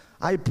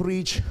 I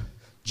preach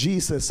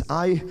Jesus.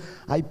 I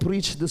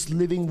preach this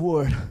living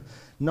word,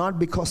 not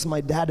because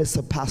my dad is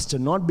a pastor,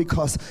 not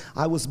because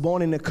I was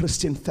born in a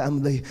Christian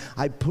family.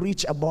 I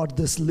preach about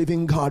this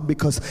living God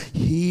because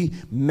He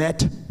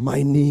met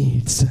my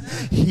needs.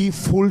 He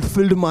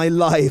fulfilled my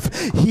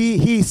life.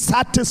 He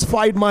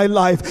satisfied my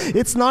life.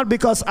 It's not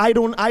because I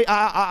don't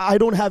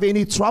have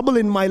any trouble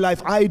in my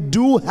life. I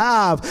do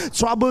have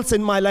troubles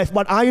in my life,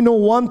 but I know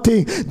one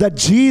thing, that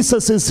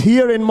Jesus is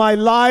here in my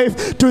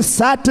life to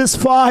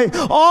satisfy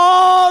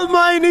all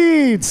my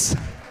needs.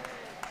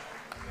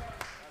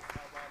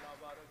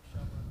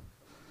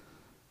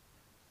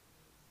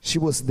 She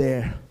was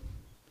there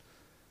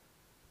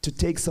to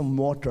take some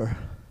water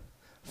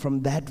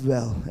from that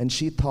well, and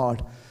she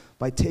thought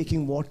by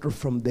taking water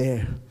from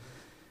there,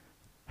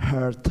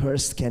 her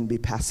thirst can be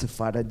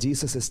pacified. And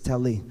Jesus is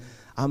telling,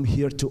 I'm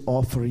here to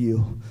offer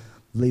you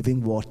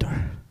living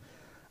water.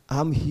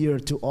 I'm here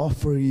to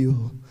offer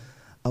you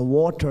a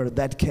water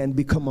that can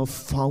become a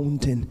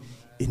fountain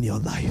in your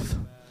life.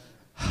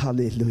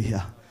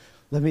 Hallelujah.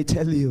 Let me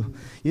tell you,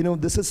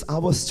 this is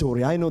our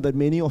story. I know that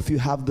many of you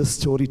have this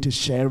story to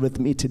share with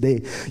me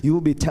today. You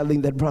will be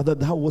telling that, brother,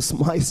 that was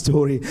my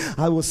story.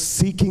 I was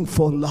seeking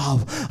for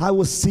love. I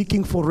was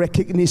seeking for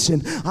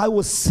recognition. I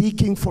was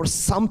seeking for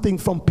something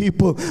from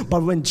people.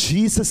 But when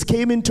Jesus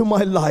came into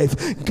my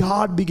life,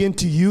 God began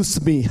to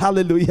use me.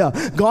 Hallelujah.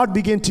 God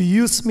began to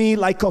use me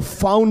like a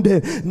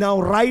fountain.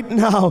 Now, right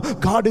now,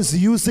 God is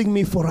using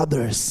me for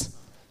others.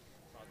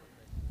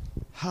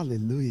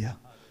 Hallelujah.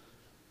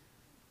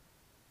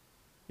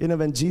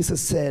 When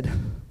Jesus said,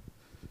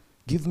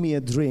 give me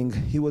a drink,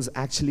 He was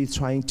actually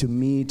trying to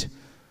meet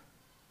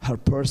her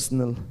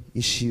personal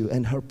issue.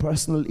 And her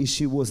personal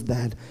issue was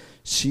that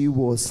she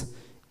was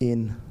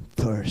in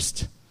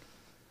thirst.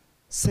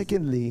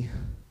 Secondly,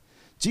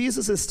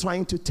 Jesus is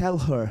trying to tell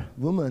her,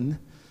 woman,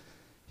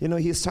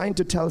 He's trying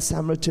to tell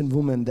Samaritan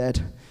woman that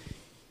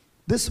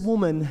this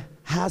woman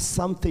has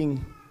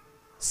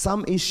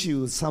some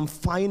issues, some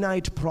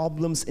finite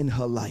problems in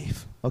her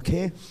life,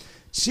 okay?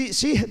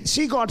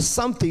 She got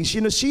something.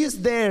 She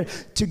is there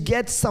to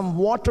get some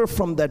water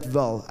from that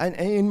well. And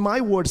in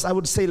my words, I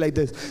would say like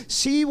this.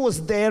 She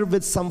was there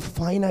with some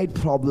finite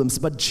problems,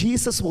 but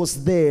Jesus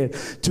was there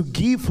to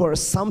give her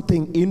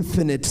something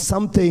infinite,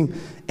 something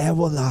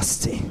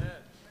everlasting.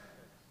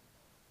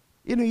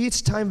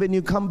 Each time when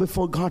you come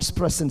before God's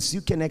presence,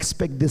 you can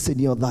expect this in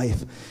your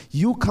life.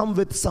 You come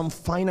with some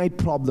finite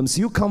problems.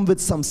 You come with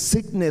some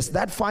sickness.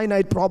 That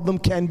finite problem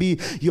can be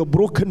your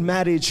broken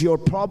marriage, your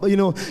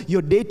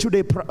your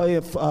day-to-day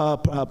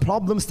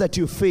problems that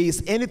you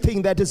face,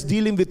 anything that is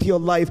dealing with your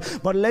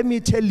life. But let me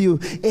tell you,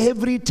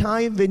 every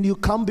time when you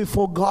come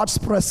before God's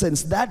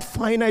presence, that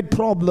finite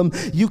problem,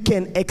 you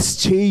can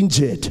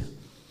exchange it.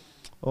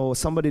 Oh,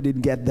 somebody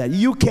didn't get that.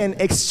 You can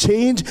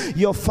exchange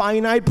your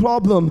finite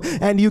problem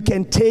and you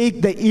can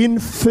take the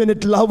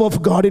infinite love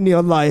of God in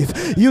your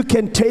life. You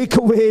can take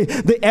away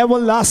the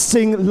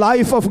everlasting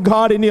life of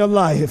God in your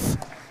life.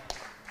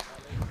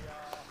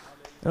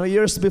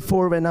 Years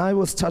before, when I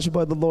was touched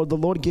by the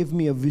Lord gave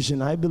me a vision.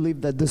 I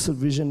believe that this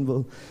vision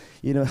will,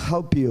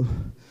 help you.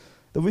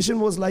 The vision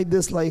was like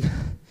this,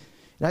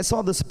 I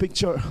saw this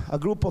picture, a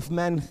group of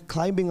men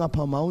climbing up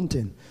a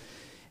mountain.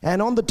 And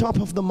on the top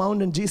of the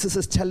mountain, Jesus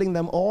is telling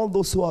them, all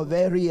those who are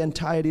weary and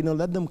tired,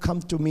 let them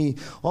come to me.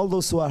 All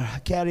those who are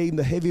carrying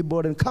the heavy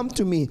burden, come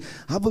to me.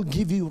 I will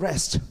give you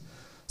rest.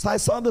 So I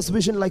saw this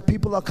vision like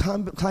people are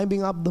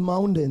climbing up the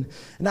mountain.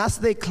 And as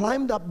they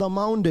climbed up the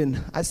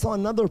mountain, I saw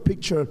another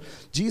picture,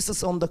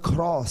 Jesus on the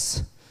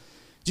cross.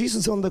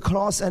 Jesus on the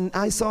cross, and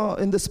I saw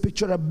in this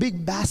picture a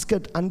big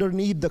basket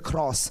underneath the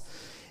cross.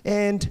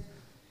 And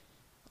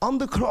on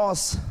the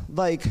cross,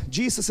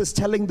 Jesus is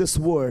telling this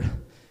word,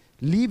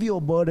 leave your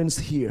burdens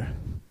here.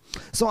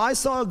 So I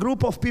saw a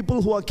group of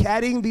people who are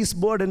carrying these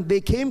burdens. They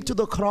came to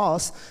the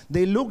cross.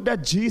 They looked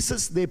at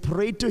Jesus. They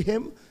prayed to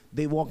Him.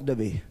 They walked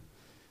away.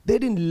 They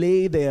didn't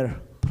lay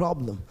their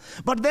problem.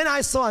 But then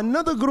I saw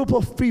another group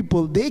of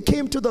people. They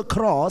came to the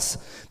cross.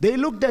 They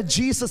looked at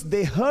Jesus.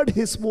 They heard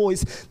his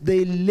voice.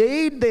 They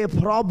laid their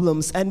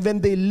problems. And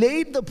when they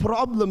laid the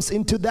problems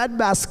into that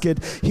basket,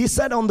 he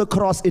said on the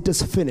cross, it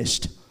is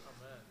finished.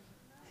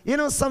 You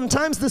know,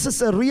 sometimes this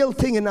is a real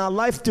thing in our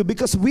life too,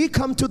 because we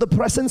come to the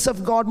presence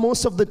of God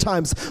most of the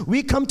times.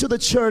 We come to the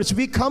church,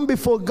 we come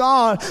before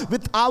God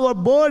with our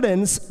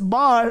burdens,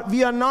 but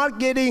we are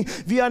not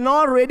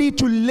ready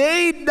to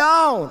lay it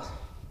down. Amen.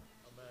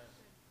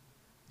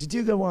 Did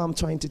you get what I'm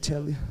trying to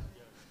tell you?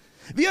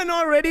 We are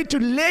not ready to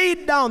lay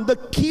it down. The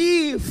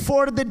key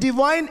for the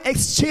divine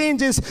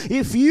exchange is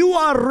if you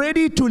are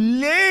ready to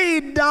lay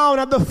it down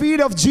at the feet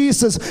of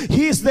Jesus,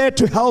 he is there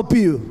to help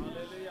you.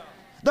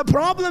 The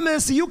problem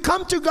is you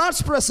come to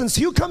God's presence,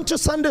 you come to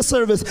Sunday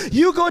service,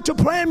 you go to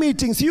prayer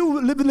meetings, you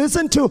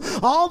listen to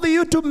all the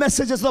YouTube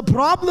messages. The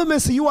problem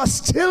is you are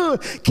still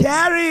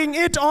carrying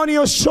it on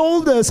your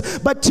shoulders.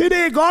 But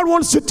today God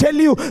wants to tell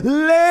you,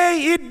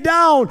 lay it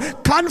down,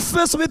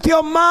 confess with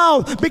your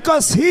mouth,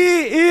 because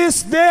he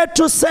is there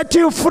to set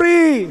you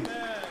free.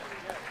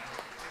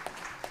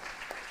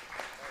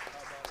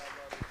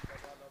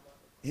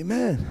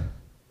 Amen.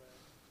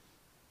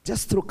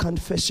 Just through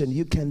confession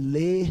you can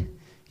lay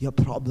your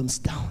problems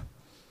down.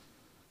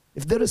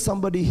 If there is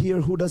somebody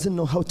here who doesn't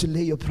know how to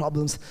lay your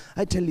problems,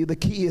 I tell you the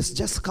key is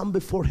just come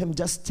before him.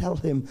 Just tell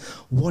him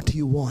what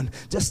you want.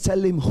 Just tell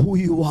him who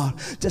you are.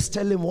 Just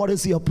tell him what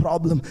is your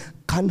problem.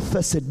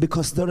 Confess it,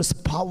 because there is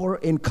power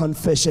in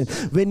confession.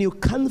 When you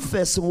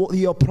confess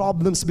your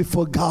problems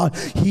before God,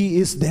 he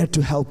is there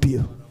to help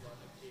you.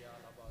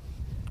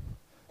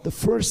 The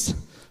first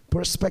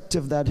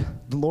perspective that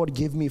the Lord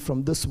gave me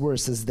from this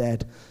verse is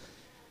that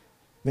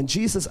when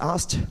Jesus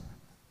asked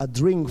a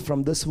drink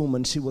from this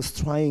woman, he was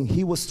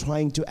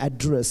trying to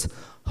address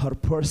her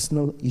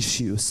personal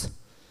issues.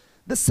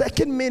 The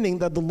second meaning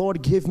that the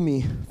Lord gave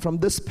me from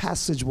this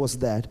passage was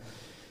that,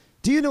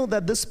 do you know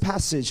that this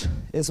passage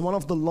is one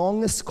of the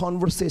longest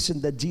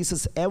conversations that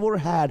Jesus ever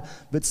had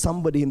with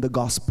somebody in the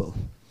gospel?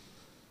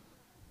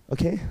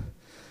 Okay?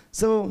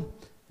 So,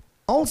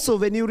 also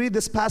when you read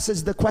this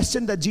passage, the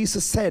question that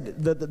Jesus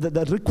said,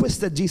 the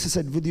request that Jesus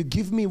said, "Will you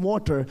give me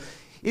water?"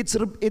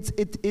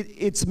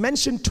 It's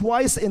mentioned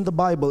twice in the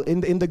Bible,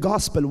 in the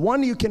gospel.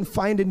 One you can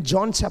find in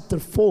John chapter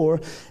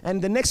 4,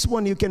 and the next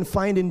one you can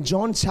find in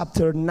John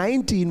chapter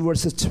 19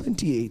 verses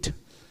 28.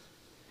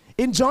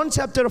 In John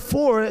chapter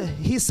 4,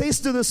 he says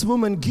to this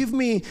woman, "Give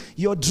me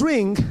your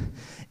drink."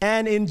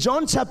 And in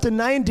John chapter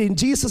 19,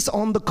 Jesus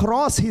on the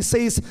cross, he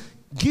says,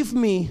 "Give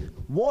me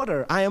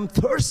water. I am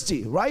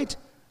thirsty," right?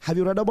 Have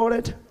you read about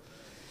it?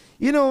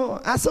 You know,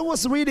 as I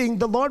was reading,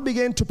 the Lord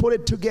began to put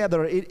it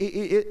together.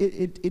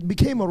 It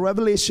became a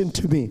revelation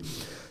to me.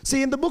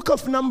 See, in the book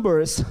of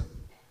Numbers,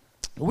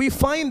 we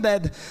find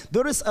that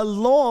there is a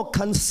law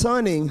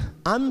concerning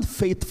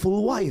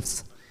unfaithful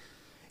wives.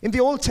 In the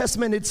Old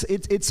Testament,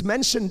 it's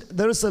mentioned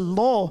there is a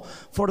law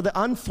for the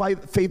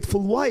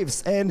unfaithful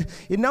wives. And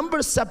in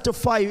Numbers chapter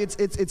 5,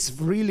 it's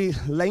really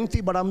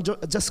lengthy, but I'm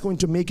just going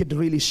to make it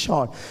really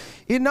short.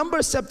 In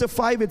Numbers chapter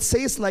 5, it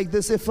says like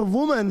this: if a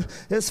woman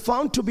is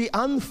found to be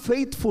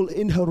unfaithful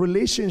in her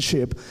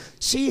relationship,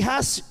 she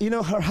has,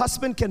 her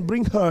husband can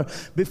bring her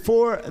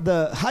before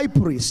the high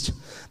priest.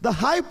 The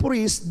high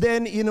priest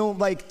then,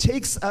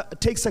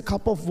 takes a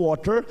cup of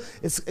water.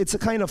 It's a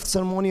kind of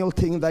ceremonial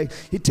thing. Like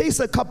he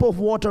takes a cup of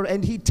water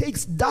and he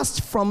takes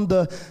dust from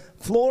the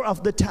floor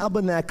of the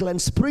tabernacle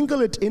and sprinkle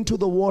it into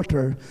the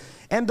water.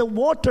 And the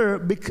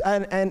water,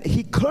 and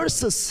he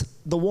curses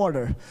the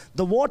water.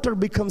 The water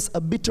becomes a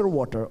bitter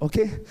water,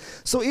 okay?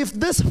 So if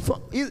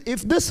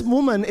this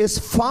woman is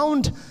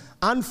found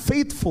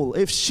unfaithful,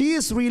 if she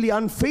is really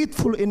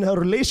unfaithful in her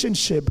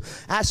relationship,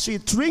 as she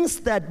drinks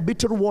that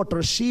bitter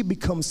water, she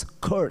becomes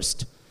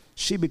cursed.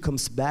 She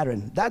becomes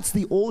barren. That's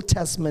the Old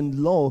Testament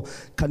law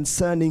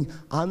concerning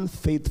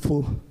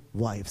unfaithful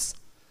wives.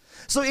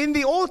 So in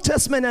the Old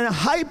Testament, a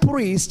high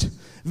priest,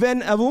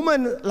 when a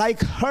woman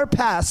like her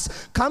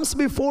past comes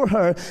before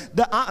her,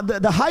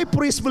 the high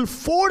priest will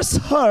force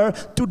her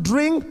to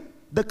drink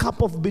the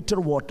cup of bitter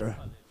water.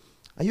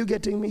 Are you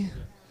getting me?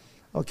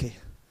 Okay.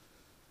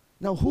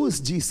 Now, who is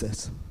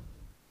Jesus?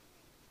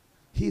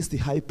 He is the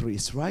high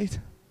priest, right?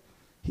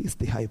 He is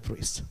the high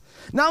priest.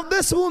 Now,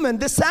 this woman,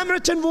 the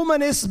Samaritan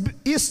woman, is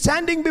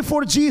standing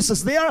before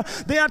Jesus. They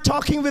are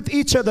talking with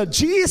each other.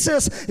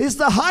 Jesus is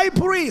the high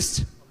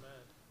priest.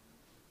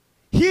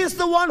 He is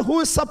the one who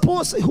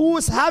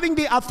is having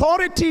the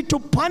authority to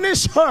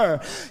punish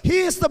her. He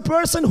is the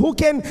person who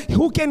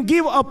can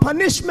give a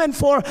punishment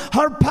for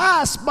her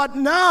past. But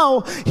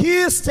now he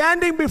is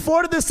standing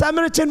before the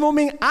Samaritan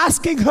woman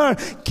asking her,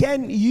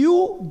 "Can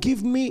you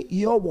give me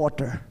your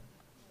water?"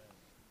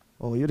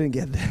 Oh, you didn't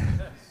get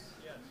that.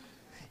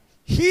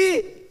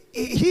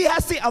 he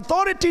has the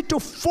authority to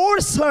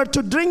force her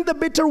to drink the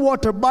bitter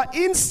water, but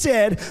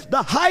instead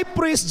the high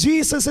priest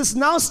Jesus is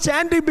now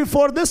standing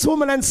before this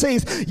woman and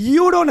says,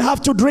 you don't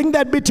have to drink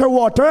that bitter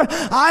water.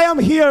 I am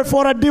here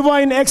for a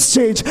divine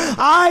exchange.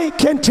 I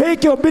can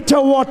take your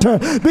bitter water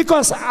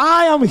because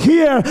I am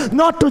here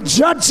not to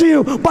judge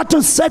you but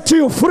to set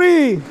you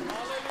free.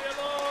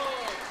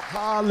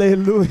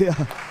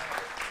 Hallelujah.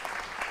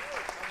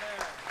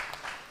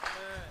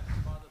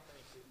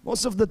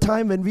 Most of the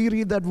time when we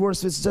read that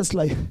verse, it's just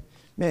like,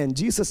 man,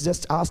 Jesus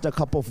just asked a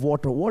cup of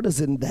water. What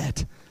is in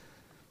that?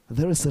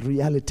 There is a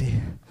reality.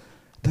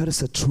 There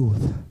is a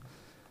truth.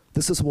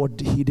 This is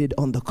what he did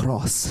on the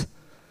cross.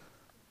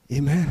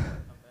 Amen.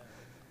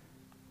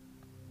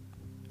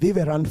 We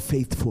were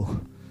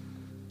unfaithful.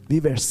 We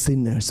were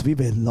sinners. We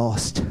were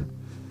lost.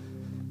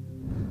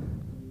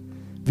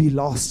 We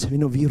lost.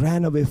 We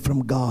ran away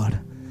from God.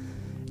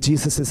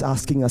 Jesus is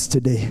asking us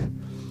today,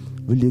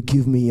 will you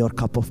give me your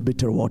cup of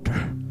bitter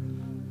water?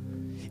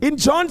 In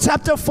John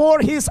chapter 4,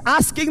 he's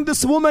asking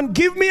this woman,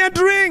 give me a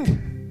drink.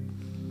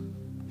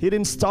 He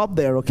didn't stop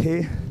there,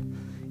 okay?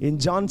 In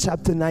John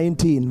chapter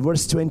 19,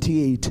 verse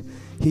 28,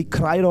 he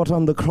cried out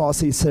on the cross.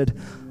 He said,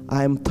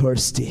 I am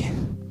thirsty.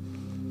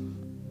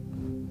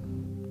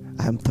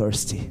 I am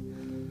thirsty.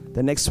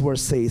 The next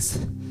verse says,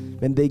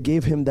 when they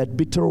gave him that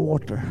bitter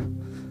water,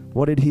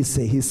 what did he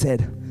say? He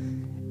said,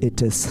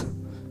 it is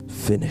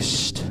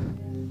finished.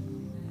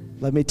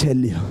 Let me tell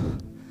you,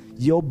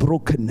 your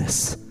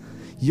brokenness,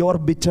 your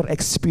bitter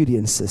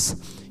experiences,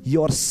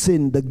 your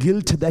sin, the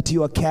guilt that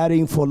you are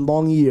carrying for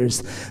long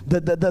years,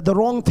 the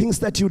wrong things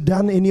that you've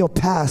done in your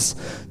past,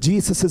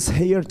 Jesus is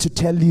here to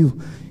tell you,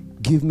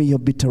 give me your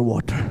bitter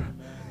water.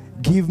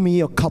 Give me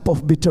a cup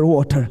of bitter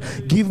water.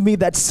 Give me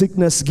that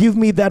sickness. Give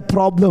me that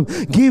problem.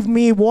 Give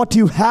me what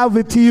you have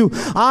with you.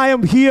 I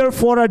am here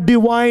for a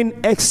divine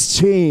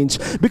exchange.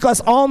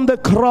 Because on the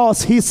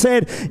cross, he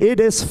said, it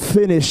is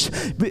finished.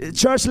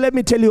 Church, let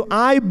me tell you,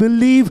 I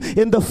believe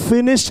in the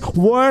finished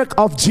work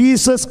of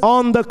Jesus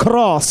on the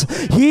cross.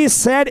 He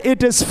said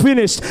it is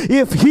finished.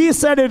 If he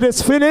said it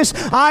is finished,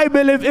 I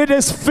believe it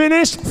is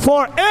finished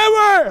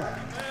forever.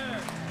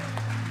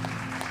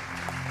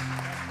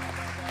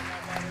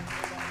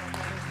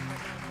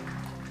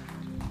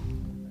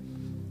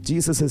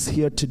 Jesus is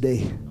here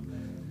today,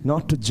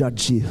 not to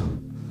judge you.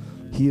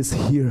 He is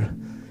here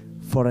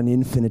for an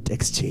infinite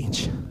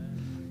exchange.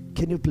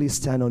 Can you please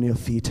stand on your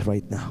feet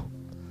right now?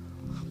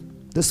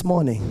 This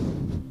morning,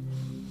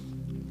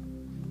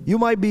 you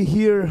might be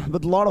here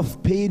with a lot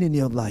of pain in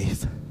your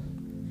life,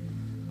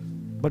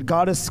 but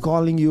God is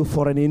calling you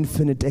for an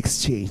infinite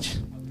exchange.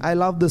 I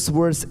love this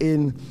verse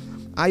in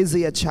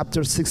Isaiah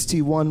chapter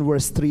 61,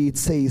 verse 3. It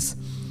says,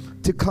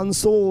 to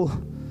console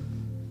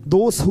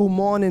those who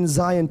mourn in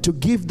Zion, to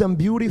give them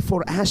beauty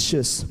for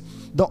ashes,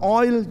 the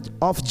oil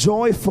of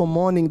joy for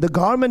mourning, the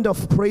garment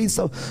of praise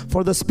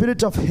for the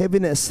spirit of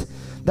heaviness,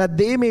 that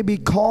they may be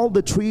called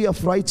the tree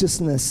of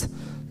righteousness,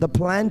 the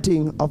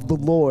planting of the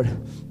Lord,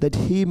 that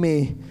he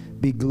may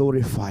be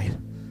glorified.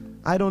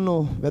 I don't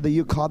know whether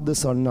you caught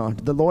this or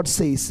not. The Lord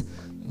says,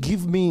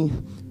 give me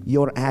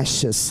your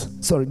ashes.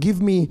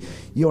 Give me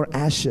your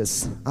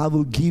ashes. I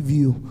will give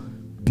you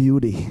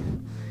beauty.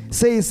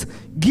 Says,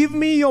 give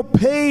me your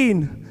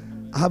pain.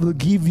 I will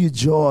give you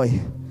joy.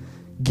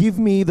 Give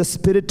me the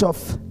spirit of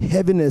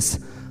heaviness.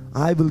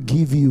 I will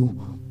give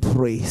you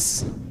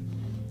praise.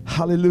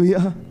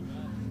 Hallelujah.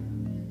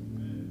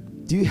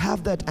 Do you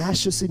have that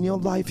ashes in your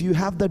life? You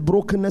have that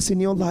brokenness in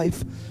your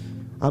life?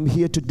 I'm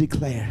here to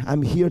declare.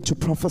 I'm here to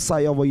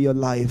prophesy over your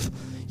life.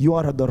 You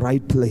are at the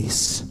right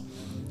place.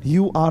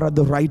 You are at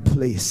the right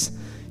place.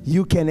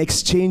 You can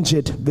exchange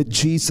it with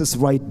Jesus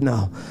right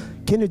now.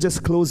 Can you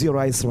just close your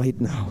eyes right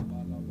now?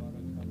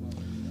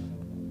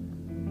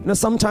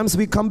 Sometimes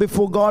we come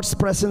before God's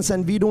presence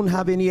and we don't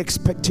have any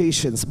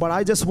expectations. But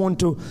I just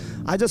want to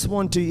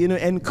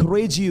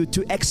encourage you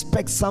to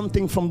expect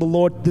something from the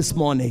Lord this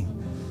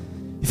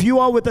morning. If you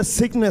are with a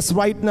sickness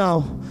right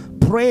now,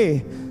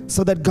 pray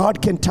so that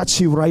God can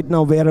touch you right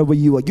now wherever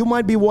you are. You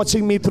might be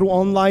watching me through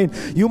online.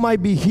 You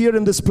might be here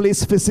in this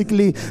place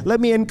physically. Let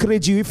me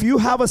encourage you. If you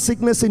have a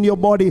sickness in your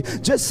body,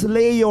 just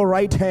lay your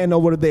right hand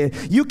over there.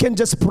 You can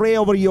just pray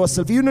over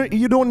yourself. You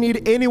don't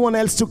need anyone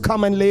else to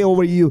come and lay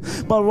over you.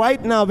 But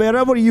right now,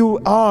 wherever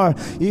you are,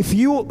 if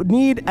you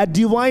need a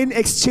divine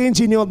exchange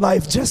in your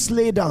life, just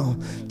lay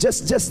down.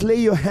 Just lay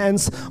your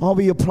hands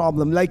over your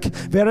problem. Like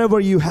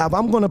wherever you have,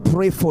 I'm going to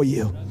pray for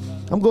you.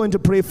 I'm going to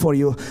pray for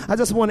you. I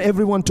just want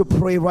everyone to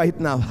pray right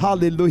now.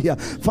 Hallelujah.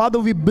 Father,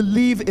 we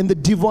believe in the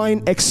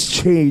divine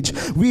exchange.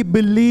 We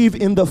believe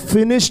in the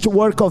finished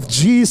work of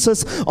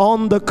Jesus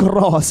on the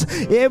cross.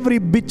 Every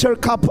bitter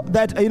cup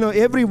that,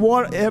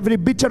 every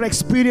bitter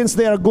experience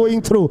they are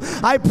going through,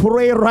 I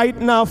pray right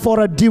now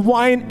for a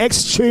divine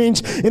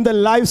exchange in the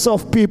lives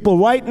of people.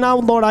 Right now,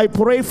 Lord, I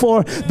pray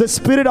for the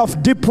spirit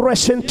of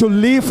depression to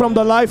leave from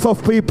the life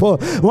of people.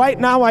 Right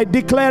now, I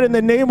declare in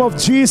the name of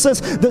Jesus,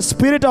 the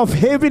spirit of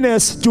heaviness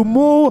heaviness to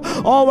move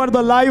over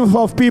the life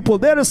of people.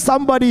 There is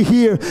somebody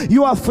here,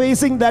 you are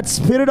facing that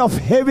spirit of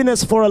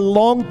heaviness for a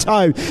long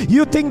time.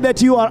 You think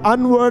that you are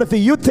unworthy.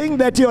 You think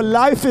that your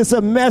life is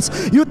a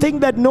mess. You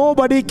think that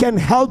nobody can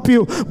help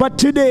you. But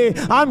today,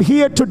 I'm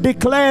here to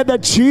declare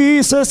that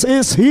Jesus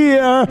is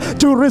here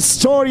to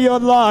restore your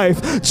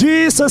life.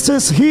 Jesus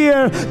is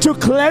here to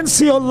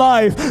cleanse your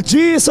life.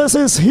 Jesus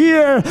is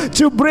here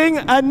to bring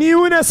a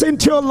newness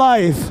into your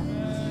life.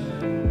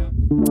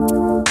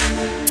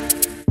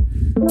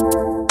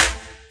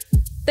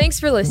 Thanks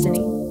for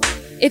listening.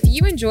 If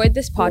you enjoyed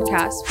this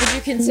podcast, would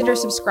you consider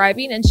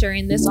subscribing and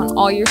sharing this on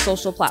all your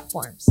social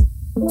platforms?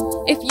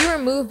 If you are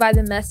moved by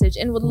the message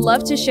and would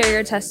love to share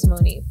your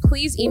testimony,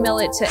 please email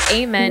it to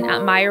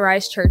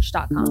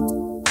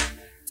amen@myarisechurch.com.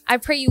 I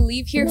pray you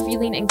leave here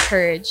feeling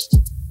encouraged.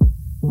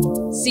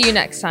 See you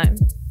next time.